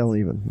season. Yeah, I don't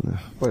even.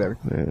 Whatever.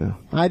 Yeah.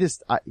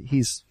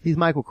 He's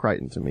Michael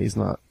Crichton to me. He's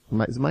not.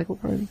 Is it Michael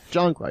Crichton?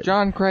 John Crichton.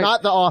 John Crichton.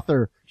 Not the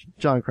author.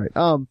 John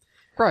Crichton.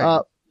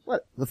 Right.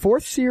 What? The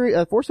fourth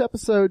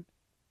episode.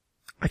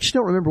 I actually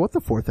don't remember what the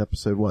fourth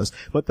episode was,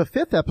 but the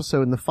fifth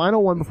episode and the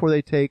final one before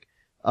they take,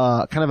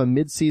 kind of a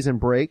mid-season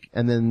break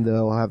and then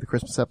they'll have the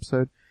Christmas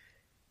episode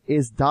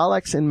is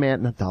Daleks and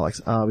not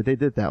Daleks, but they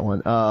did that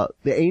one.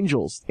 The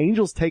Angels.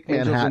 Angels Take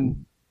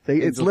Manhattan.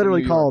 It's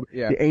literally called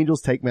The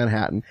Angels Take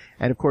Manhattan.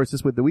 And of course,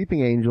 this with the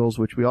Weeping Angels,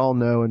 which we all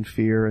know and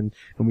fear. And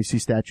when we see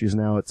statues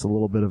now, it's a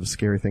little bit of a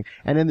scary thing.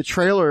 And in the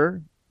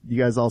trailer,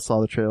 you guys all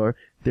saw the trailer,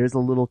 there's a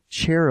little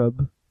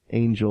cherub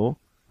angel,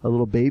 a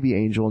little baby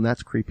angel, and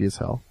that's creepy as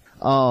hell.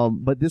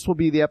 But this will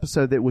be the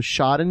episode that was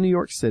shot in New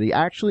York City.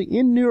 Actually,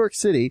 in New York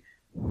City,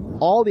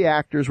 all the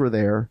actors were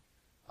there.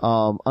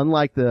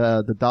 Unlike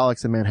the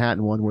Daleks in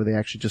Manhattan one where they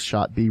actually just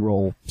shot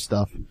B-roll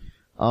stuff.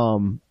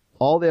 All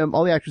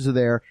the actors are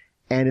there.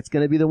 And it's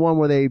going to be the one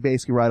where they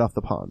basically ride off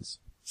the ponds.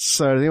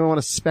 So does anyone want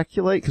to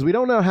speculate? Because we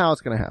don't know how it's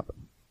going to happen.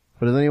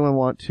 But does anyone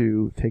want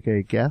to take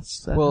a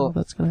guess at how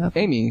that's going to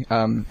happen? Amy,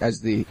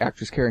 as the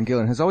actress Karen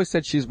Gillan, has always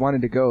said she's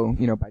wanted to go,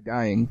 by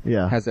dying.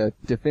 Yeah. Has a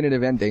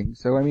definitive ending.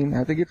 So, I mean,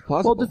 I think it's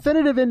plausible. Well,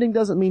 definitive ending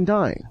doesn't mean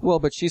dying. Well,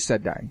 but she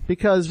said dying.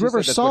 Because she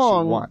River said that's what she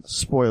Song, wants.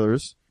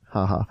 spoilers,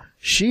 haha,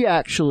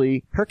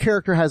 her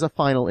character has a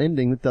final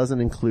ending that doesn't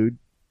include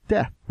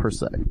death, per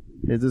se.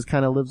 It just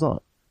kind of lives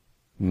on.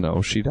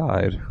 No, she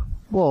died.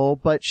 Well,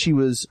 but she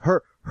was,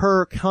 her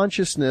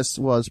consciousness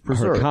was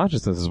preserved. Her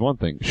consciousness is one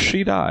thing.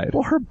 She died.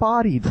 Well, her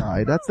body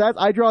died.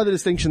 I draw the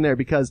distinction there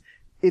because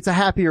it's a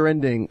happier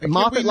ending.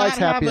 Moffat likes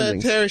happy endings. Can we not have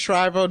a Terry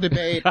Shriver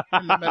debate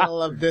in the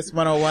middle of this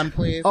 101,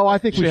 please? Oh, I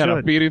think we should. She had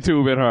a feeding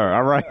tube in her.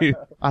 All right.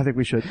 I think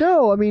we should.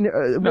 No, I mean,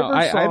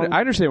 I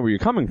understand where you're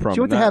coming from.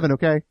 She went to heaven,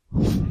 okay?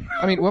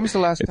 I mean, when was the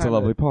last time? It's a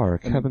lovely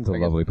park. Heaven's a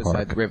lovely park.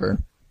 Besides River,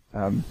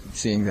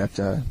 seeing that,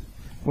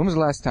 when was the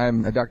last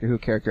time a Doctor Who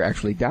character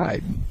actually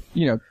died?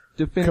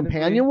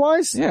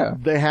 Companion-wise? Yeah.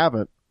 They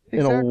haven't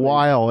in a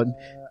while. And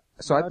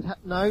so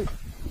no,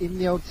 in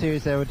the old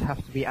series there would have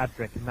to be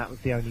Adric, and that was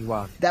the only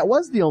one. That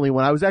was the only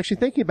one. I was actually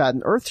thinking about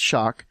in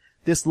Earthshock,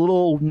 this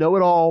little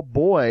know-it-all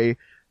boy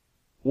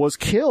was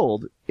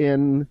killed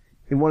in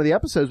one of the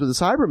episodes with the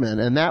Cybermen,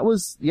 and that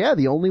was,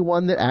 the only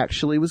one that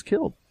actually was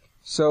killed.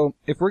 So,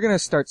 if we're gonna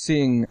start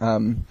seeing,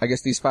 I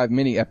guess these 5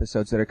 mini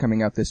episodes that are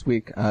coming out this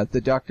week,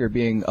 the Doctor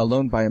being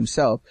alone by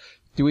himself,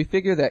 do we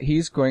figure that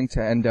he's going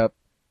to end up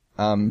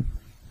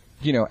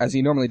as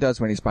he normally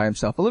does when he's by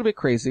himself, a little bit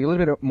crazy, a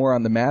little bit more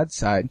on the mad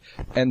side,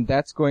 and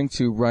that's going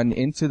to run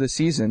into the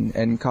season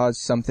and cause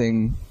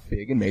something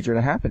big and major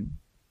to happen?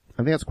 I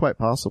think that's quite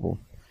possible.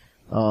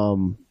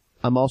 I'm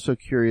also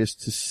curious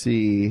to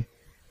see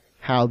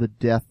how the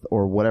death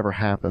or whatever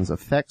happens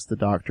affects the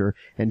Doctor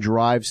and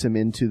drives him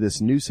into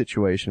this new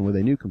situation with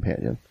a new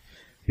companion.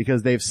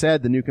 Because they've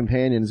said the new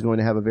companion is going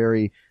to have a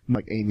very,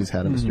 like Amy's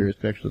had a mysterious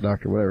connection to the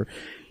Doctor, whatever.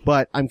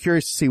 But I'm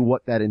curious to see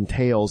what that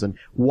entails and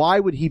why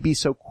would he be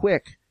so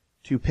quick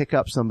to pick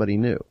up somebody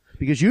new?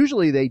 Because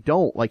usually they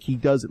don't, like he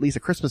does at least a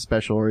Christmas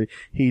special or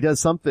he does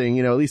something,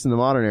 at least in the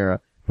modern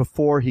era,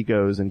 before he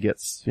goes and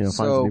gets, finds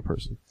a new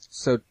person.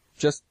 So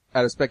just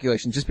out of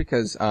speculation, just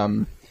because,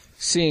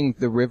 seeing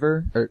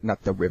River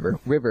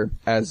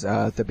as,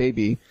 the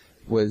baby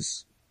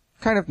was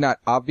kind of not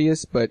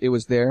obvious, but it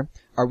was there.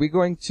 Are we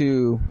going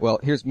to, well,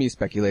 here's me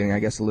speculating, I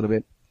guess, a little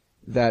bit,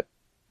 that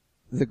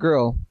the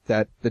girl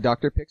that the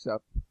Doctor picks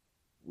up,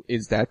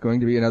 is that going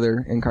to be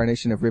another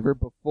incarnation of River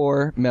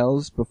before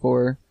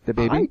the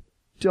baby? I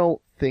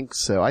don't think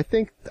so. I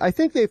think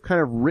they've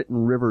kind of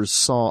written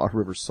River's arc.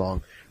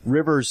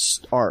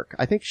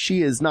 I think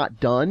she is not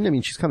done. I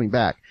mean, she's coming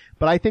back,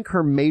 but I think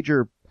her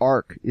major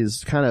arc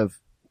is kind of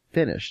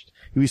finished.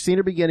 We've seen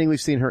her beginning,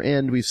 we've seen her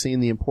end, we've seen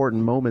the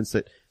important moments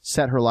that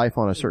set her life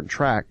on a certain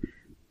track.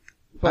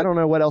 But I don't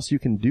know what else you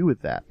can do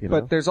with that.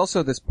 But there's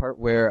also this part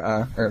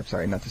where,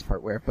 not this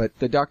part where, but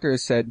the Doctor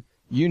has said,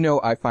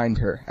 I find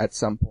her at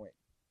some point.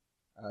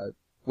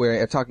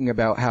 Where talking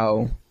about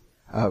how,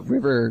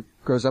 River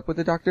grows up with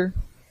the Doctor.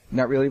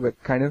 Not really,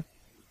 but kind of.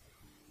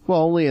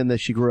 Well, only in that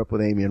she grew up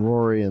with Amy and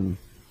Rory and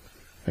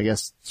I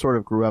guess sort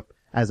of grew up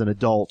as an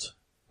adult.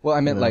 Well, I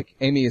meant like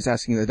Amy is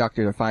asking the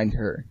Doctor to find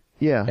her.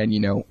 Yeah. And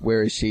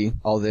where is she?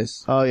 All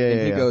this. Oh, yeah,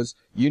 and he goes,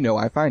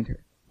 I find her.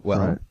 Well,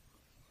 right.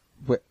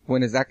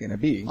 When is that going to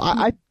be?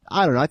 I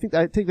don't know. I think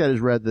that is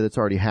read that it's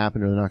already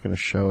happened or they're not going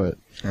to show it.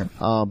 Yeah.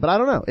 But I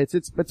don't know.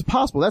 It's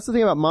possible. That's the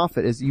thing about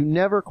Moffat is you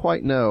never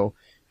quite know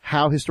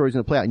how his story's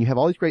going to play out. And you have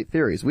all these great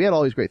theories. We had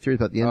all these great theories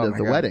about the end of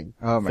the wedding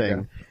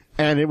thing.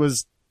 And it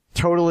was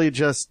totally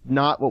just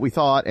not what we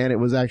thought. And it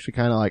was actually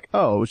kind of like,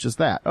 it was just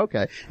that.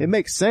 Okay. It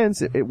makes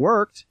sense. It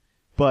worked,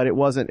 but it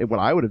wasn't what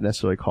I would have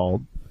necessarily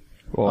called.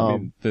 Well, I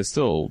mean, there's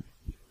still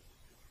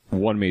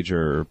one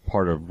major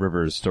part of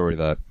River's story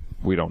that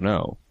we don't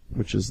know.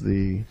 Which is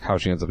how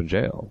she ends up in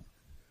jail.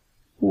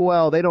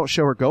 Well, they don't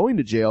show her going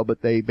to jail,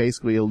 but they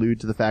basically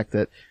allude to the fact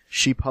that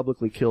she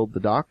publicly killed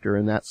the doctor,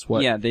 and that's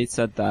what... Yeah, they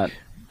said that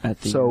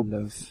at the end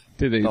of...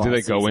 Did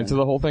they go into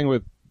the whole thing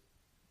with...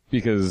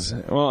 Because,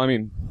 well, I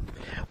mean...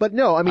 But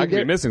no, I mean... I could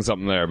be missing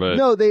something there, but...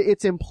 No,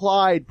 it's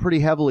implied pretty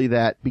heavily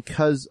that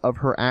because of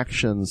her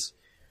actions,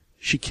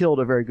 she killed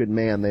a very good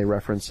man, they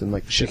reference in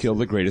like... She killed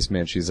the greatest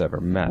man she's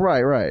ever met.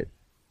 Right.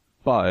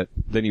 But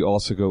then you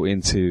also go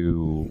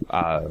into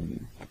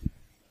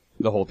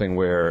the whole thing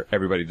where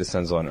everybody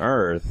descends on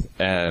Earth,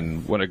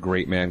 and when a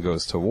great man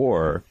goes to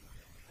war,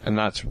 and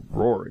that's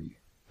Rory.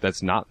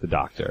 That's not the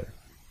Doctor.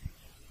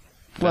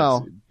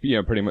 Well...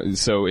 Pretty much.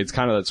 So it's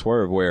kind of that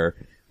swerve where,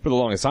 for the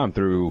longest time,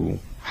 through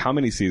how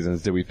many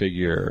seasons did we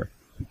figure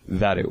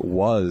that it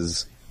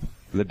was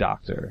the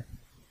Doctor?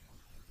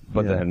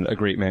 But then a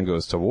great man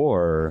goes to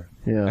war,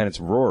 and it's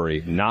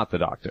Rory, not the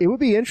Doctor. It would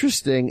be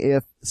interesting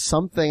if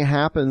something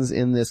happens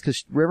in this,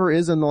 because River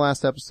is in the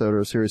last episode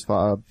of Series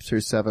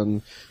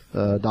 7,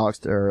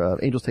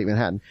 Angels Take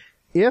Manhattan.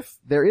 If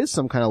there is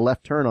some kind of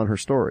left turn on her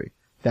story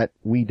that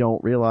we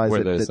don't realize,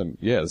 where there's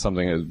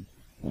something is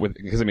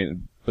because I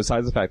mean,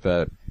 besides the fact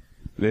that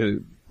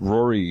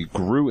Rory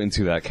grew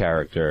into that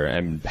character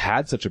and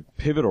had such a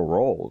pivotal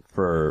role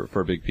for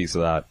a big piece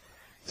of that.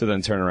 To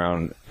then turn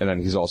around, and then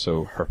he's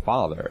also her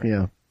father.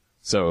 Yeah.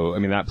 So, I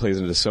mean, that plays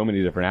into so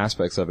many different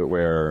aspects of it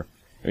where,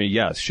 I mean,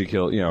 yes, she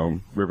killed,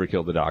 River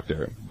killed the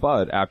Doctor.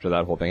 But after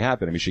that whole thing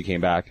happened, I mean, she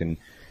came back and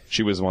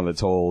she was the one that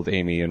told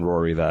Amy and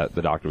Rory that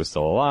the Doctor was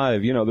still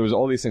alive. There was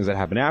all these things that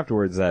happened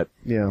afterwards that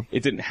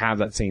it didn't have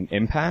that same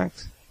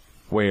impact.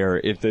 Where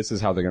if this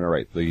is how they're going to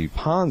write the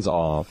pawns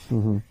off,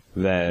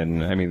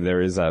 then, I mean,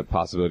 there is that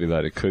possibility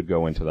that it could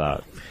go into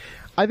that.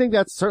 I think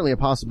that's certainly a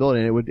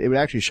possibility, and it would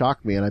actually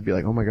shock me, and I'd be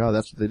like, oh my god,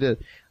 that's what they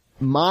did.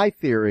 My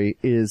theory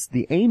is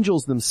the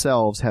Angels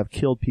themselves have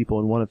killed people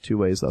in one of two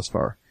ways thus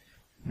far.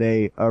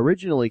 They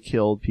originally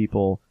killed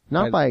people,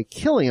 not by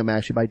killing them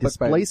actually, by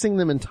displacing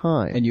them in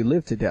time. And you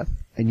live to death.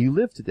 And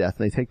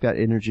they take that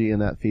energy and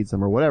that feeds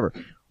them or whatever.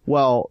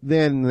 Well,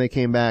 then they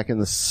came back in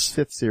the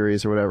 5th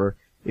series or whatever,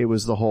 it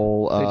was the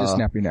whole... they just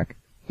snap your neck.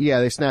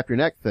 Yeah, they snap your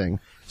neck thing.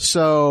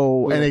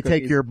 So, and they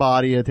take your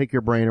body and take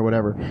your brain or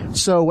whatever.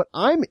 So what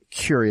I'm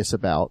curious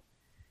about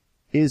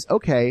is,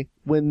 okay,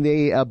 when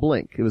they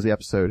blink, it was the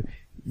episode,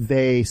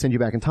 they send you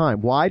back in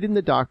time. Why didn't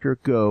the Doctor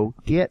go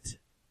get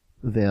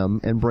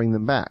them and bring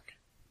them back?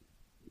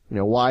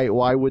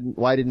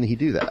 Why didn't he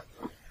do that?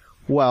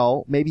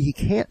 Well, maybe he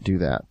can't do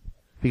that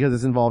because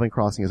it's involving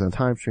crossing his own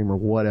time stream or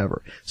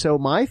whatever. So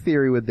my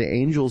theory with the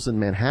Angels in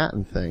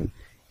Manhattan thing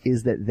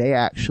is that they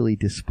actually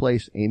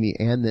displaced Amy,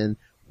 and then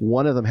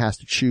one of them has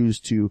to choose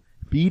to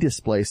be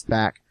displaced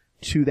back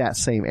to that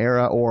same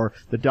era, or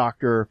the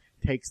Doctor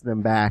takes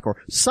them back, or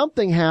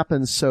something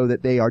happens so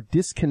that they are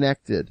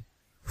disconnected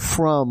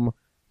from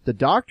the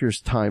Doctor's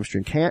time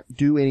stream, can't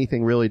do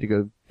anything really to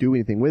go do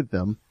anything with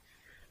them,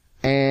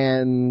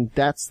 and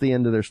that's the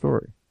end of their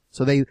story.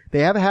 So they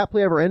have a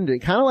happily ever ending,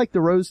 kind of like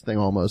the Rose thing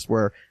almost,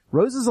 where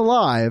Rose is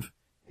alive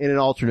in an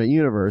alternate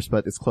universe,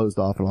 but it's closed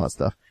off and all that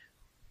stuff.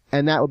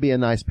 And that would be a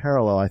nice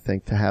parallel, I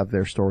think, to have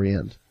their story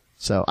end.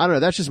 So, I don't know,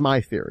 that's just my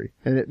theory.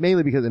 And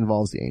mainly because it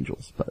involves the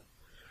Angels, but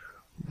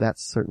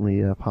that's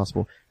certainly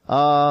possible.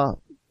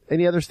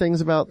 Any other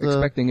things about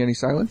Expecting any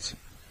silence?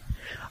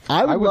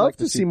 I would love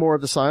to see more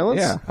of the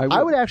silence. Yeah,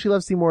 I would actually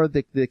love to see more of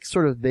the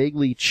sort of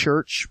vaguely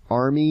church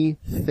army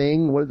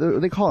thing. What do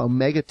they call it?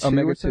 Omega 2?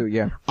 Omega 2,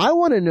 yeah. I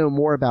want to know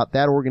more about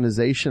that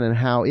organization and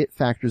how it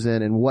factors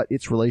in and what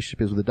its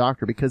relationship is with the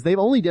Doctor, because they've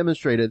only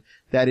demonstrated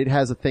that it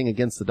has a thing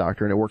against the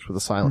Doctor and it works with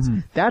the silence.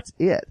 Mm-hmm. That's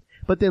it.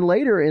 But then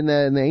later in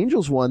the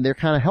Angels one, they're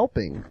kind of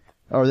helping,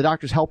 or the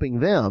Doctor's helping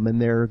them,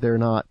 and they're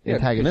not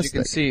antagonistic. You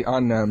can see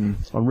on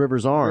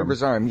River's Arm.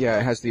 River's Arm, yeah,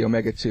 it has the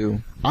Omega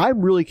 2.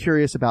 I'm really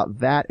curious about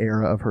that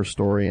era of her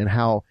story and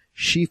how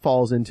she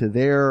falls into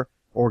their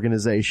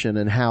organization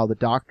and how the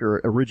Doctor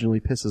originally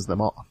pisses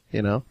them off,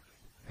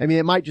 I mean,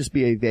 it might just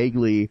be a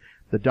vaguely,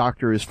 the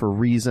Doctor is for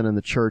reason and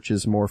the Church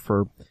is more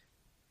for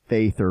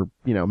faith or,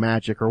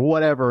 magic or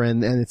whatever,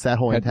 and it's that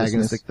whole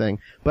antagonistic thing.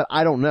 But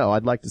I don't know.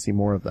 I'd like to see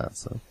more of that,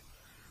 so.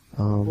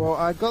 Well,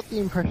 I got the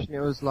impression it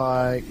was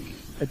like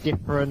a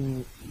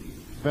different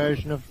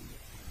version of,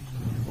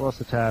 what's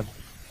the term?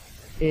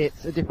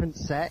 It's a different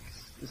sect.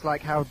 It's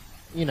like how,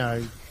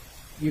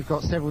 you've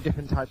got several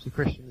different types of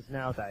Christians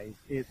nowadays.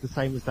 It's the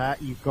same as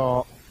that. You've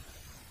got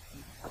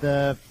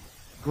the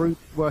group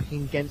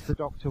working against the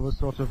Doctor was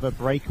sort of a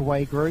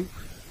breakaway group.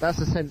 That's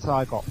the sense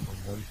I got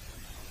from them.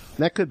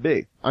 That could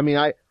be. I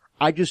mean,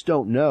 I just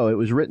don't know. It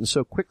was written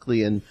so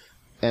quickly and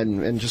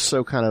just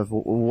so kind of,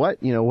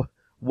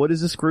 what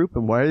is this group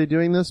and why are they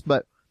doing this?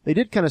 But they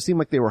did kind of seem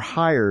like they were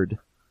hired,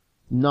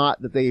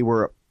 not that they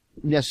were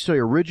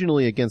necessarily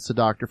originally against the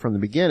Doctor from the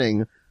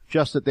beginning,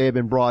 just that they had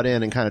been brought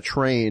in and kind of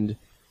trained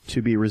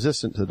to be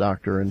resistant to the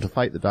Doctor and to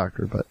fight the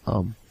Doctor. But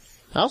I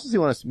also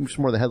want to see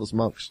more of the Headless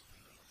Monks.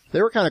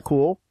 They were kind of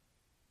cool.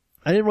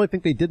 I didn't really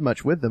think they did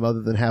much with them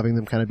other than having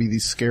them kind of be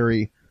these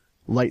scary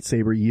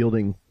lightsaber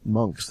yielding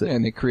monks.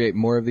 And they create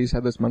more of these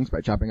Headless Monks by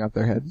chopping off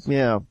their heads.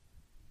 Yeah.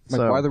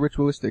 Like, why the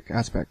ritualistic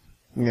aspect?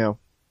 Yeah.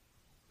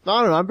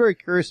 I don't know. I'm very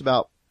curious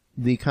about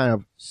the kind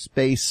of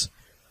space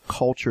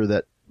culture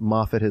that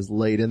Moffat has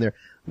laid in there.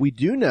 We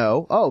do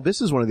know,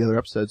 this is one of the other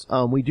episodes,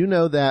 we do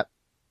know that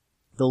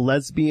the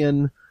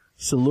lesbian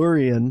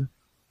Silurian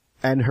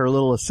and her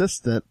little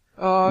assistant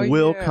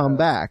will come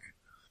back.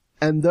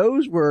 And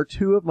those were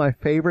two of my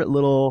favorite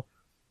little,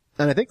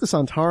 and I think the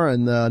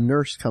Sontaran, the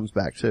nurse, comes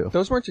back too.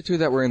 Those weren't the two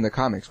that were in the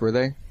comics, were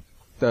they?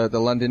 The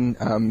London,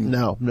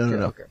 No.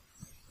 Okay.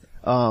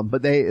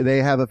 But they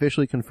have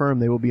officially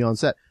confirmed they will be on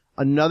set.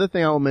 Another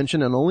thing I will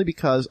mention, and only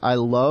because I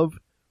love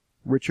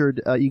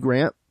Richard E.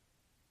 Grant,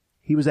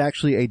 he was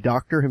actually a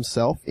doctor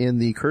himself in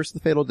the Curse of the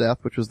Fatal Death,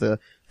 which was the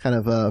kind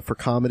of, for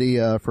comedy,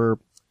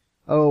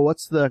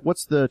 what's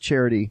the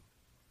charity,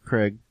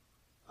 Craig?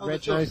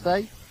 Red Nose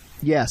Day?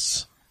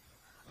 Yes.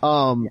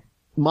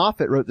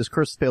 Moffat wrote this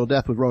Curse of the Fatal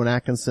Death with Rowan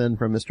Atkinson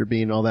from Mr.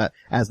 Bean and all that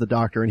as the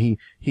doctor, and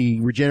he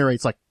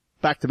regenerates like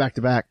back to back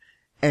to back.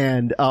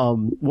 And,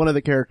 one of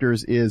the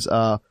characters is,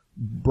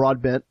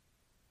 Broadbent,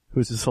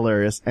 who's just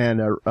hilarious, and,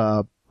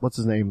 what's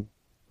his name?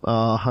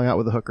 Hung out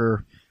with a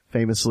hooker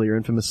famously or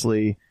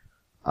infamously,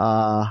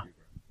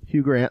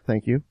 Hugh Grant,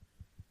 thank you.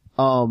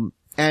 And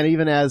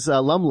even as,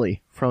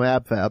 Lumley from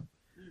AbFab.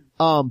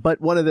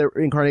 But one of the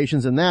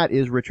incarnations in that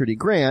is Richard E.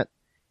 Grant,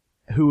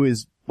 who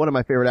is one of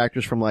my favorite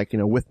actors from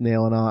With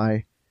Nail and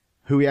I,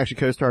 who he actually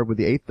co-starred with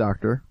the Eighth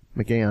Doctor,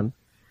 McGann.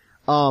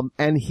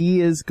 And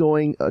he is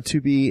going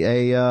to be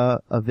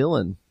a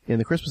villain in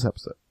the Christmas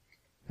episode.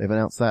 They've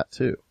announced that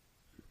too.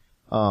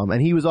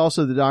 And he was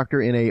also the doctor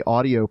in a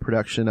audio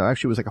production.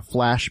 Actually, it was like a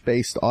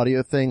Flash-based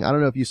audio thing. I don't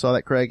know if you saw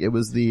that, Craig. It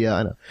was the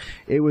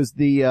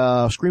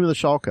Scream of the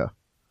Shalka.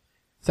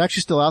 It's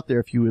actually still out there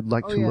if you would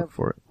like to look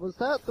for it. Was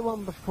that the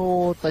one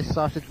before they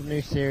started the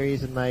new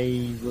series and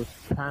they were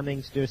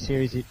planning to do a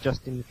series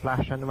just in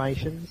Flash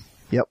animations?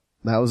 Yep,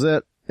 that was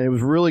it. And it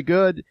was really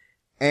good.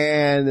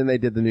 And then they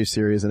did the new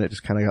series and it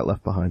just kind of got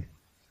left behind.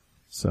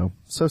 So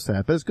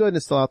sad. But it's good and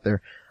it's still out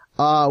there.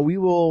 We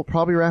will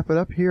probably wrap it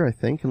up here, I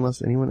think,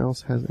 unless anyone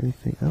else has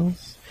anything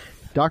else.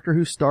 Doctor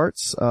Who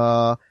starts,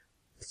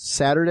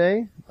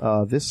 Saturday,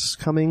 this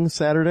coming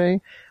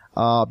Saturday.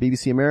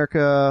 BBC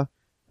America,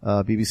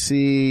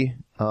 BBC,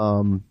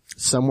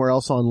 somewhere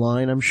else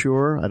online, I'm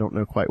sure. I don't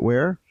know quite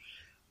where.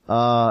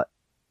 What's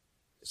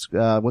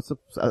the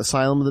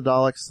Asylum of the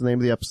Daleks is the name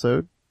of the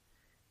episode.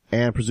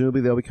 And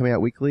presumably they'll be coming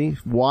out weekly.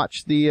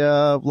 Watch the,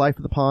 Life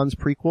of the Pawns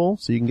prequel,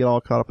 so you can get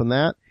all caught up in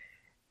that.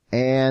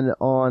 And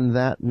on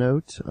that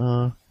note,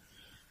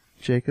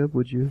 Jacob,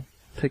 would you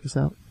take us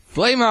out?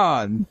 Flame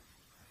on!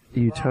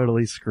 You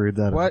totally screwed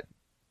that up. What?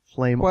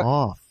 Flame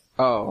off.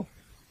 Oh.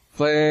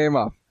 Flame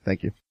off.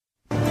 Thank you.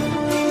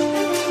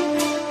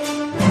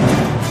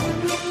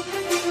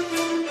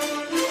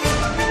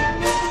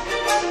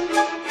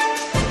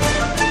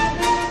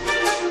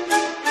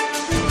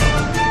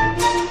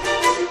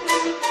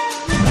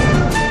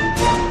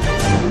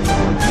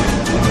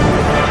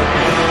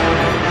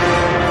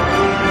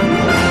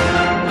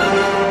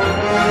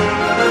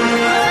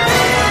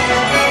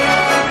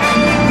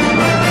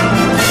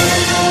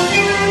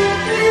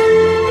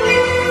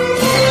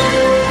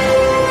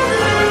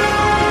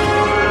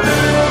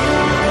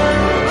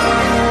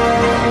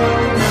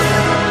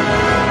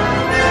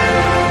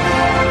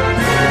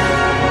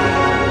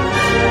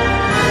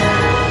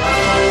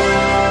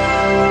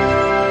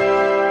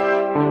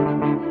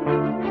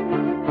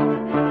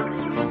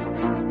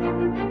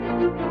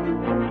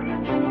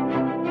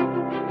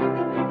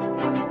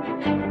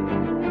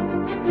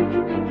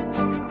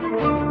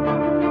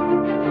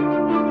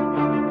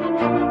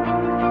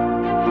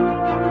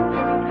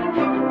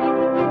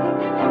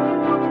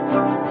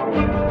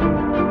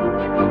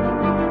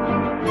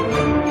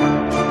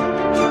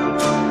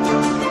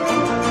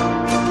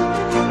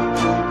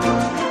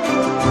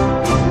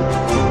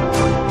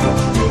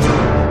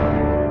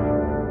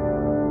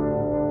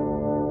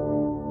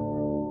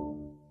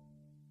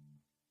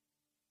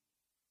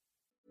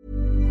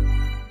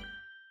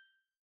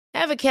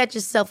 Ever catch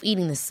yourself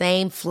eating the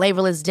same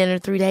flavorless dinner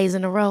 3 days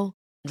in a row?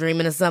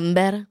 Dreaming of something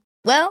better?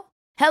 Well,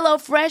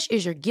 HelloFresh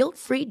is your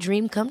guilt-free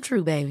dream come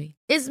true, baby.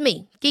 It's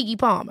me, Keke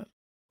Palmer.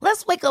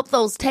 Let's wake up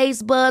those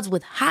taste buds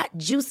with hot,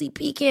 juicy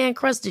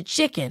pecan-crusted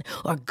chicken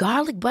or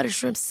garlic butter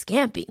shrimp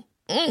scampi.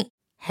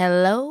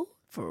 Hello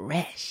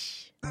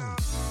Fresh.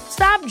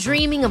 Stop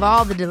dreaming of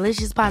all the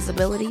delicious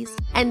possibilities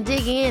and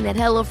dig in at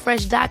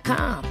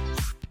HelloFresh.com.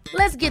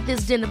 Let's get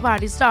this dinner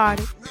party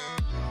started.